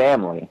own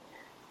family,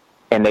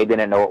 and they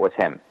didn't know it was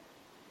him.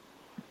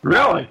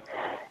 Really?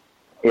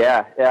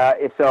 Yeah.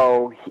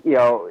 So,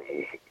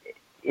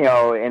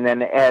 and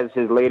then as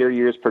his later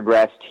years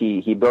progressed,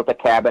 he built a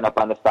cabin up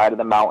on the side of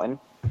the mountain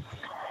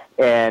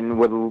and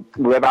would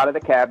live out of the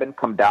cabin,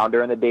 come down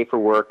during the day for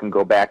work, and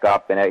go back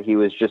up. And he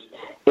was just,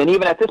 and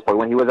even at this point,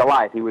 when he was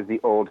alive, he was the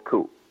Old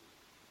Coot.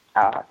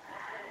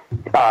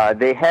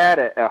 They had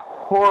a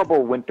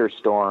horrible winter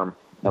storm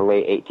in the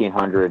late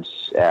 1800s,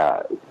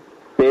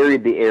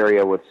 buried the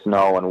area with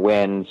snow and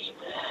winds,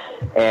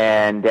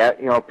 and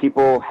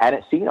people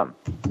hadn't seen him.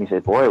 He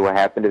said, boy, what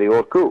happened to the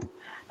Old Coot?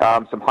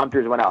 Some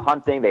hunters went out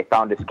hunting. They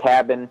found his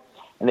cabin,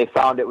 and they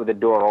found it with the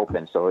door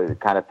open. So they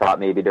kind of thought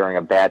maybe during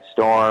a bad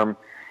storm,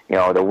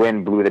 the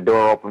wind blew the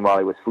door open while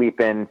he was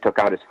sleeping, took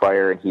out his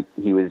fire, and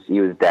he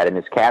was dead in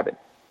his cabin.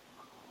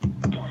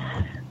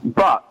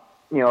 But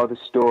the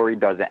story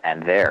doesn't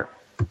end there.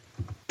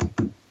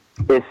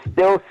 Is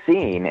still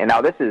seen, and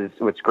now this is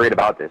what's great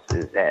about this,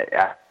 is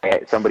that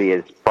somebody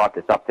has brought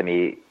this up to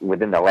me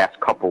within the last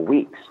couple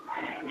weeks.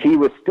 He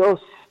was still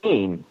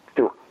seen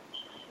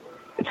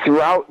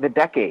throughout the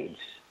decades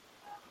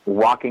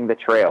walking the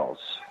trails,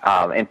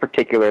 in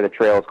particular the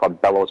trail is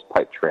called Bellows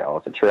Pike Trail.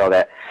 It's a trail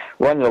that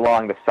runs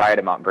along the side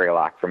of Mount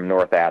Greylock from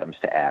North Adams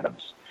to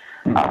Adams.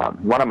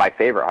 One of my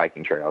favorite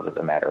hiking trails, as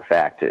a matter of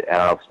fact. I don't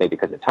know if it's maybe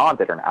because it's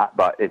haunted or not,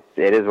 but it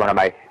is one of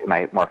my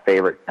more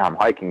favorite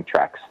hiking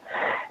treks.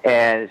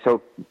 And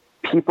so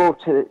people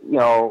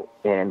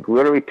and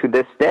literally to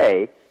this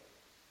day,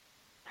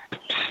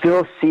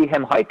 still see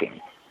him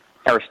hiking.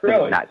 Or still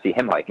Really? Not see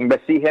him hiking,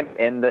 but see him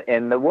in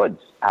the woods.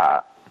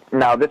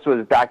 Now, this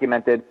was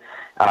documented.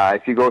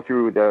 If you go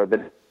through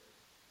the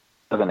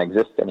doesn't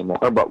exist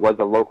anymore, but was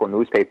a local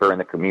newspaper in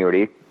the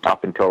community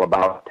up until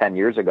about 10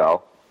 years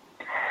ago.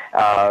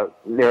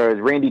 There was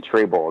Randy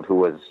Traybold, who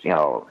was,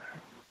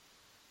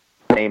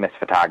 famous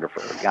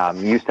photographer.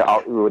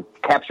 Would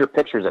capture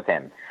pictures of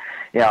him,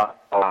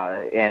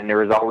 and there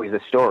was always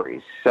the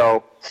stories.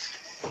 So,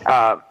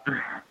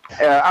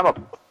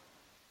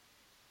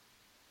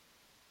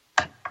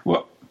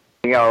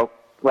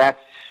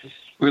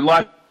 we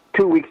lost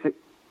 2 weeks.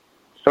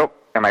 So,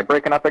 am I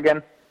breaking up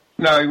again?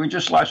 No, we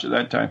just lost you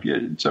that time. Yeah,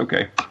 it's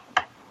okay.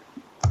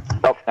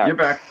 Oh, You're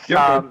back.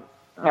 All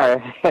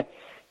right.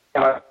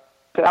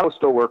 I was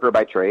still a worker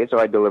by trade, so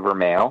I deliver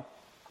mail.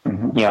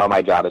 Mm-hmm.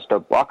 My job is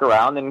to walk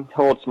around and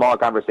hold small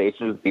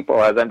conversations with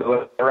people as I'm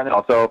delivering.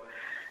 Also,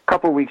 a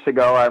couple of weeks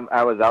ago,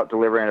 I was out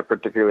delivering in a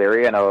particular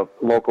area, and a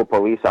local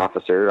police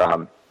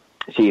officer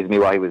sees me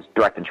while he was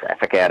directing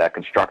traffic at a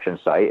construction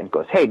site and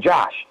goes, "Hey,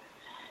 Josh,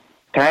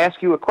 can I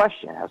ask you a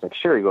question?" I was like,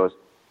 "Sure." He goes,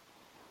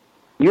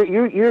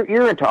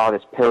 "You're into all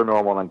this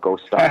paranormal and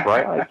ghost stuff,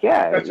 right?" I'm like,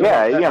 "Yeah,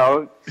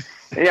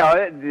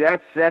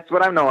 that's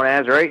what I'm known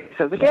as, right?" He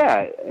says, like,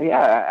 yeah,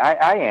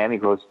 I am. He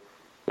goes,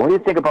 "What do you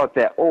think about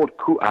that Old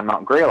Coot on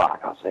Mount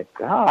Greylock?" I was like,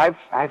 "Oh,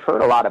 I've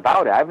heard a lot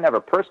about it. I've never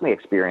personally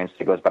experienced it."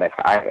 He goes, "But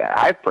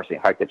I've personally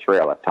hiked the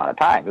trail a ton of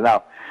times."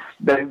 Now,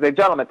 the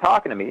gentleman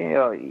talking to me,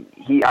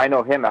 I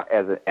know him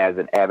as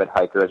an avid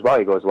hiker as well.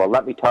 He goes, "Well,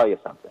 let me tell you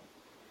something."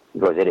 He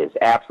goes, "It is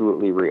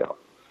absolutely real."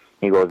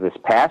 He goes, "This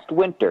past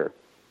winter,"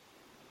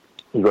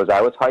 he goes,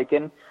 "I was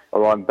hiking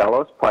along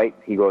Bellows Pike."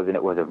 He goes, "and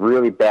it was a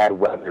really bad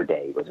weather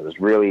day." He goes, "It was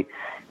really,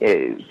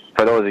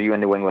 for those of you in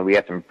New England, we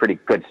had some pretty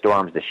good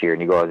storms this year."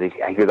 And he goes, "I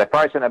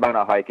probably shouldn't have been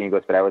out hiking." He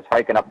goes, "But I was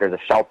hiking up. There's a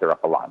shelter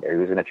up along there." He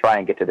was going to try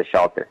and get to the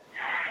shelter.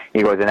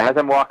 He goes, "And as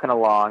I'm walking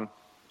along,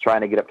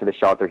 trying to get up to the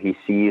shelter, he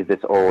sees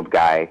this old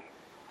guy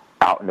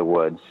out in the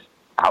woods,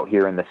 out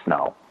here in the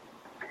snow."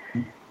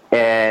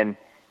 And,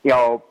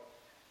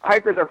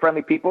 hikers are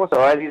friendly people,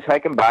 so as he's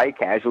hiking by, he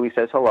casually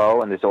says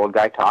hello, and this old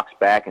guy talks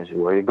back and says,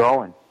 "Where are you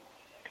going?"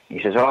 He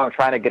says, "Oh, I'm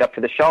trying to get up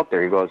to the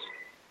shelter." He goes,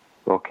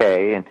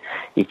 "Okay," and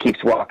he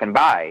keeps walking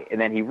by,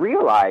 and then he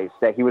realized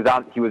that he was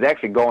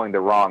actually going the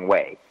wrong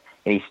way,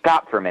 and he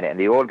stopped for a minute, and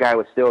the old guy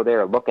was still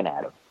there looking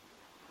at him,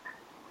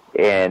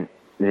 and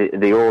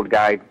the old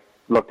guy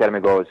looked at him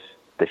and goes,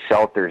 "The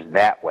shelter's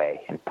that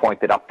way," and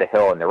pointed up the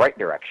hill in the right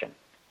direction.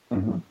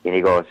 Mm-hmm. And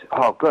he goes,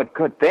 "Oh, good,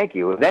 thank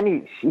you." And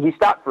then he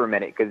stopped for a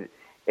minute because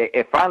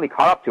it finally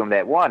caught up to him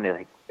that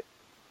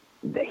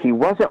he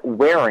wasn't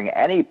wearing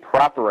any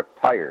proper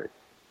attire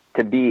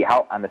to be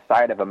out on the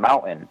side of a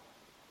mountain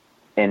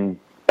in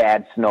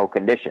bad snow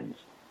conditions.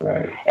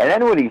 Right. And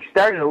then when he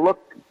started to look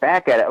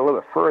back at it a little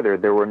bit further,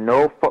 there were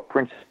no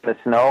footprints in the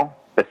snow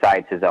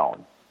besides his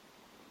own.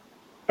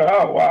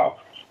 Oh, wow.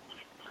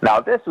 Now,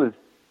 this was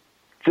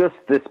just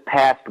this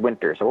past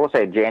winter, so we'll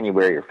say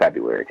January or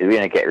February, because we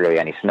didn't get really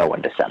any snow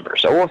in December.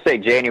 So we'll say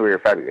January or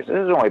February. So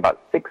this is only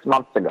about 6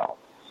 months ago.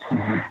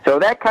 Mm-hmm. So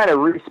that kind of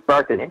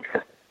re-sparked an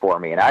interest for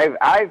me, and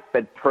I've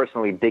been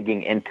personally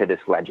digging into this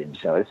legend.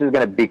 So this is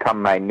going to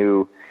become my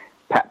new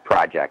pet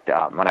project.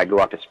 When I go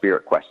out to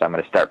Spirit Quest, I'm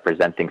going to start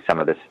presenting some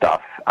of this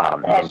stuff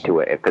into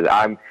it, because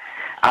I'm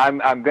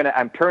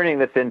turning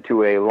this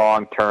into a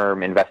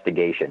long-term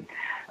investigation.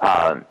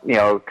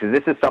 Because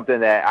this is something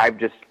that I've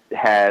just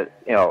had,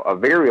 a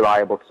very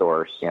reliable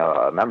source,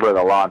 a member of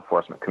the law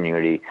enforcement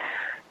community,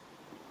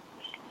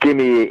 give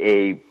me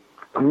a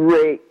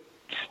great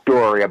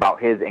story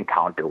about his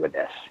encounter with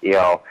this,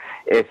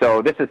 And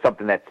so this is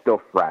something that's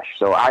still fresh.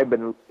 So I've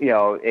been,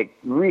 it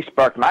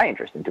re-sparked my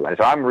interest into it.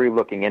 So I'm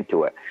re-looking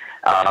into it.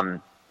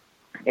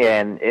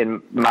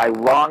 And my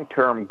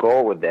long-term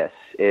goal with this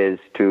is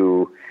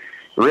to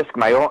risk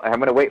my own, I'm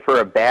going to wait for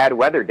a bad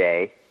weather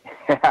day.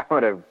 I'm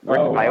going to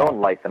risk my own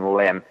life and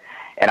limb.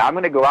 And I'm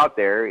going to go out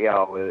there,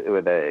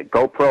 with a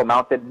GoPro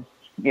mounted,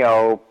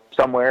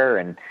 somewhere,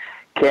 and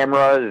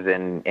cameras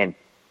and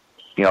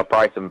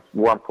probably some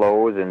warm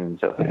clothes and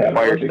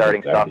fire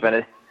starting stuff in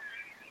it.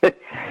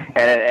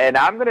 and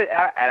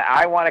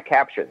I want to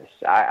capture this.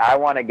 I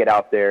want to get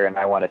out there and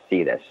I want to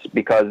see this,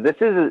 because this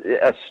is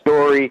a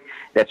story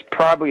that's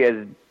probably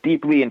as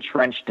deeply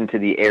entrenched into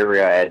the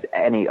area as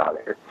any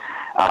other.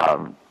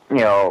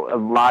 A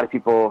lot of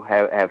people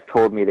have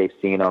told me they've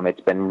seen them.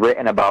 It's been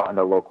written about in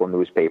the local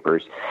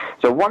newspapers.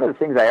 So one of the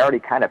things I already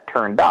kind of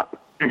turned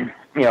up,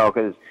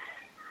 because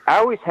I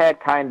always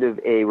had kind of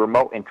a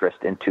remote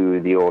interest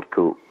into the Old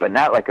Coot, but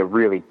not like a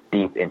really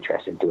deep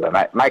interest into it.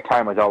 My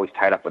time was always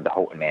tied up with the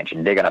Houghton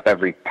Mansion, digging up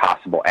every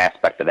possible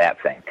aspect of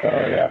that thing.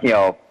 Oh,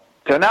 yeah.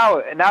 So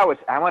now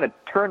I want to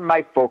turn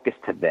my focus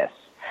to this.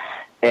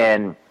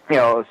 And,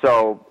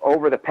 so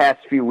over the past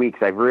few weeks,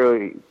 I've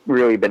really,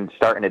 really been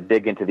starting to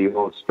dig into the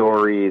old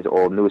stories,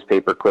 old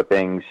newspaper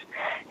clippings,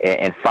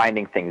 and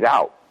finding things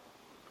out.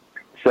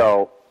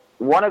 So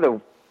one of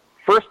the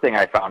first thing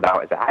I found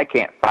out is that I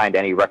can't find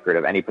any record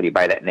of anybody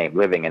by that name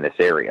living in this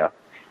area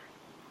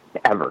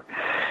ever.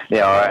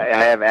 I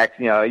have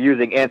actually,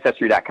 using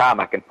Ancestry.com,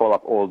 I can pull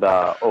up old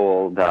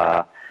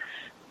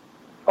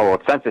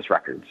census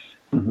records.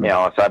 Mm-hmm.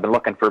 So I've been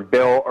looking for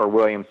Bill or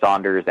William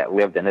Saunders that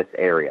lived in this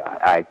area.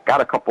 I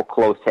got a couple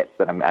close hits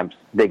that I'm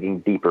digging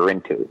deeper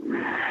into.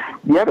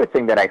 The other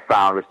thing that I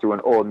found was through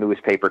an old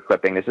newspaper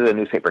clipping. This is a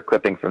newspaper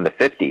clipping from the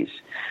 50s.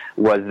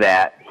 Was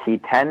that he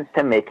tends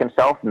to make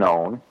himself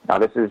known. Now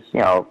this is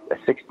a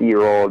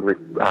 60-year-old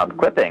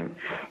clipping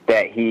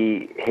that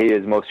he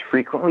is most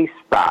frequently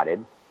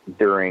spotted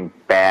during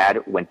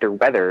bad winter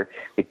weather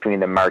between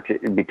the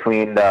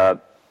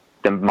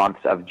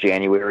months of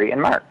January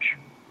and March.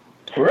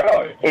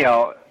 Really?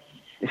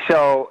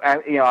 So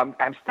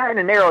I'm starting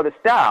to narrow this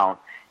down,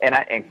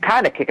 and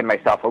kind of kicking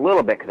myself a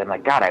little bit, because I'm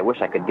like, God, I wish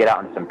I could get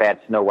out in some bad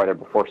snow weather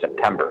before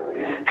September,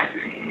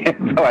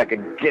 so I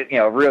could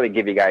really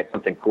give you guys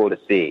something cool to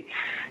see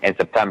in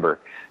September.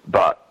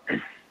 But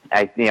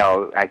I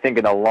think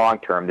in the long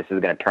term, this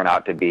is going to turn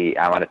out to be.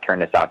 I want to turn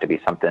this out to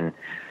be something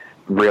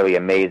really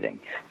amazing.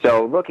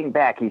 So looking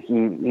back, he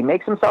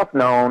makes himself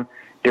known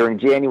during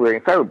January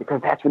and February, because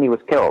that's when he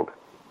was killed.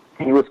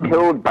 He was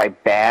killed by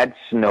bad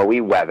snowy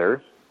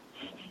weather,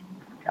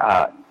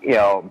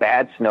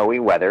 bad snowy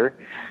weather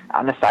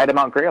on the side of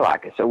Mount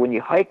Greylock. So when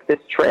you hike this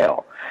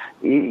trail,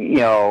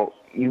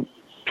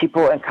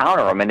 people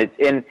encounter them,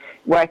 and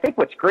I think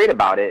what's great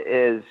about it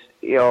is,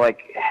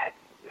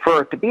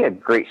 for it to be a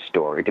great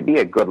story, to be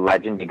a good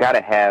legend, you got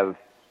to have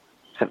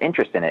some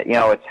interest in it.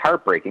 It's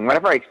heartbreaking.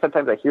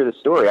 Sometimes I hear the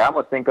story, I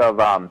almost think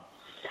of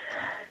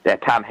that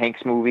Tom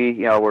Hanks movie,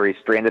 where he's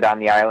stranded on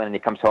the island and he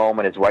comes home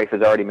and his wife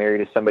is already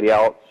married to somebody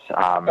else.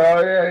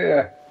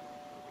 Yeah.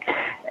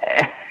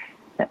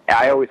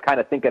 I always kind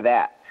of think of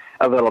that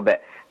a little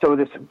bit. So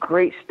there's a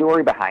great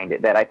story behind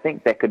it that I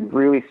think that could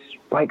really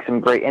spike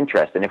some great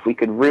interest. And if we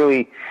could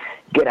really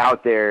get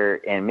out there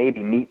and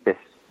maybe meet this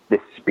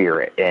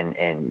spirit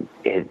and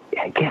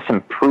get some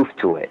proof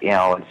to it,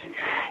 and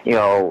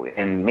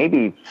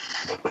maybe,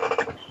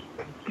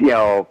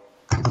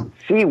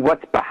 see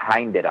what's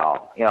behind it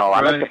all.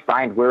 I'd like to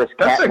find where his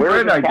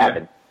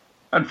cabin.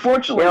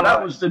 Unfortunately,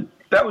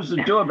 that was the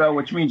doorbell,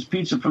 which means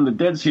pizza from the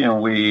dead's here,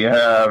 and we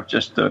have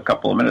just a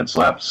couple of minutes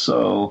left.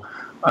 So,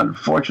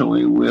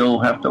 unfortunately, we'll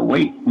have to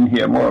wait and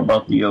hear more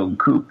about the Old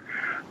Coot.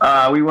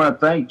 We want to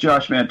thank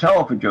Josh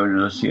Mantello for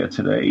joining us here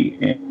today.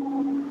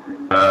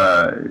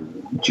 And,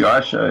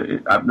 Josh,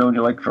 I've known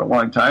you for a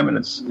long time, and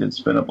it's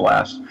been a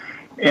blast.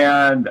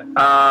 And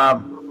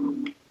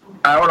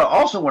I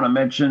also want to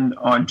mention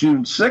on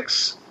June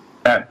 6th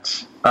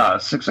at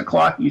 6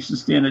 o'clock Eastern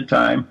Standard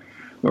Time,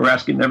 we're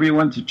asking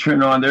everyone to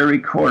turn on their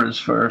recorders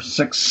for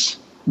 6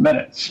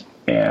 minutes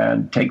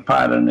and take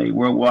part in a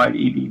worldwide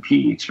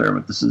EVP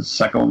experiment. This is the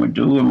second one we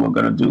do, and we're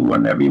going to do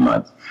one every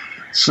month.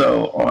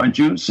 So on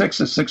June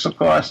 6th at 6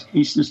 o'clock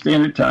Eastern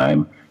Standard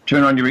Time,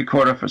 turn on your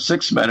recorder for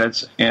 6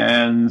 minutes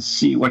and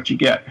see what you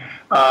get.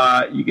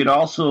 You can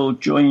also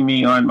join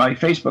me on my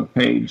Facebook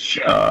page,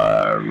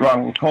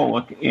 Ronald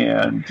Kolick,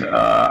 and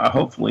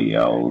hopefully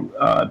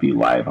I'll be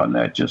live on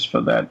that just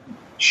for that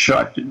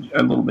short,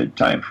 a little bit of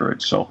time for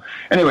it. So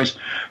anyways,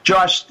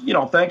 Josh,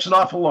 thanks an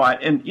awful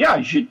lot. And yeah,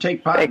 you should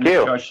take part in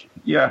this, Josh.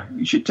 Yeah,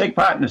 you should take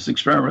part in this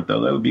experiment,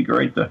 though. That would be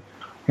great to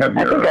have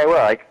your... I think I will.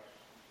 I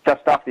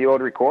dust off the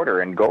old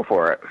recorder and go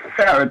for it.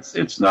 Yeah,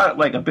 it's not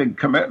like a big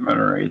commitment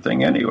or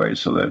anything anyway,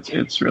 so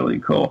it's really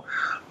cool.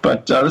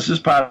 But this is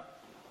part of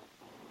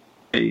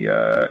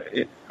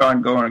a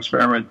ongoing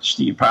experiment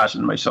Steve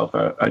Parson and myself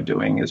are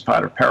doing as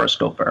part of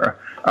Periscope,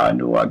 our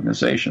new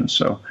organization.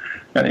 So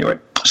anyway,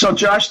 so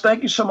Josh,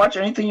 thank you so much.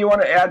 Anything you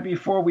want to add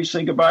before we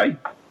say goodbye?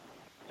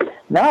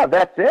 No,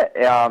 that's it.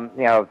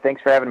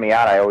 Thanks for having me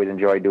on. I always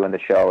enjoy doing the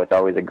show. It's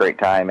always a great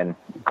time and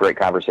great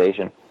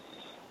conversation.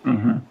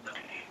 Mm-hmm.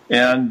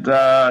 And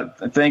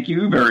thank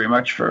you very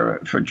much for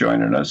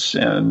joining us.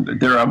 And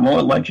there are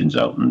more legends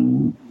out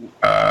in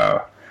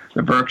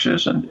the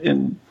Berkshires,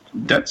 and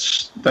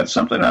that's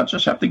something I'll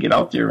just have to get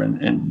out there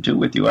and do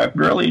with you. I've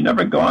really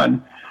never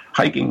gone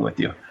hiking with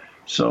you,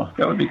 so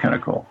that would be kind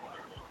of cool.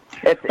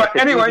 It's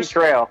anyways, easy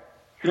trail.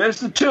 There's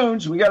the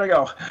tunes. We got to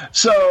go.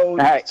 So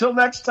till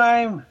next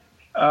time,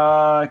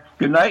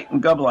 good night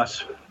and God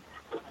bless.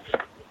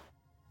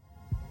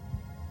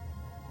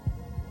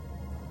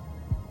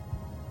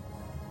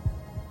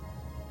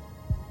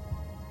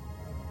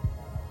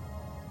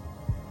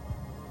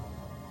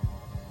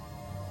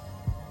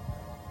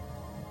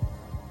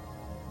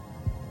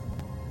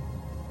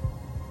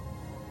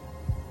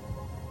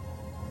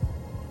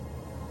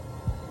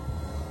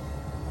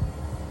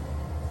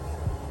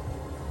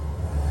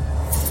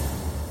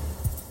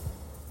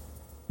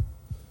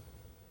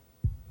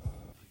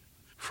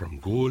 From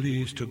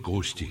goalies to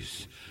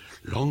ghosties,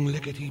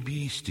 long-leggedy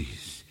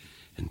beasties,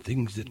 and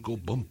things that go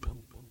bump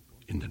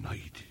in the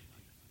night.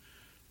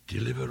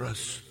 Deliver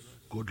us,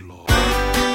 good Lord.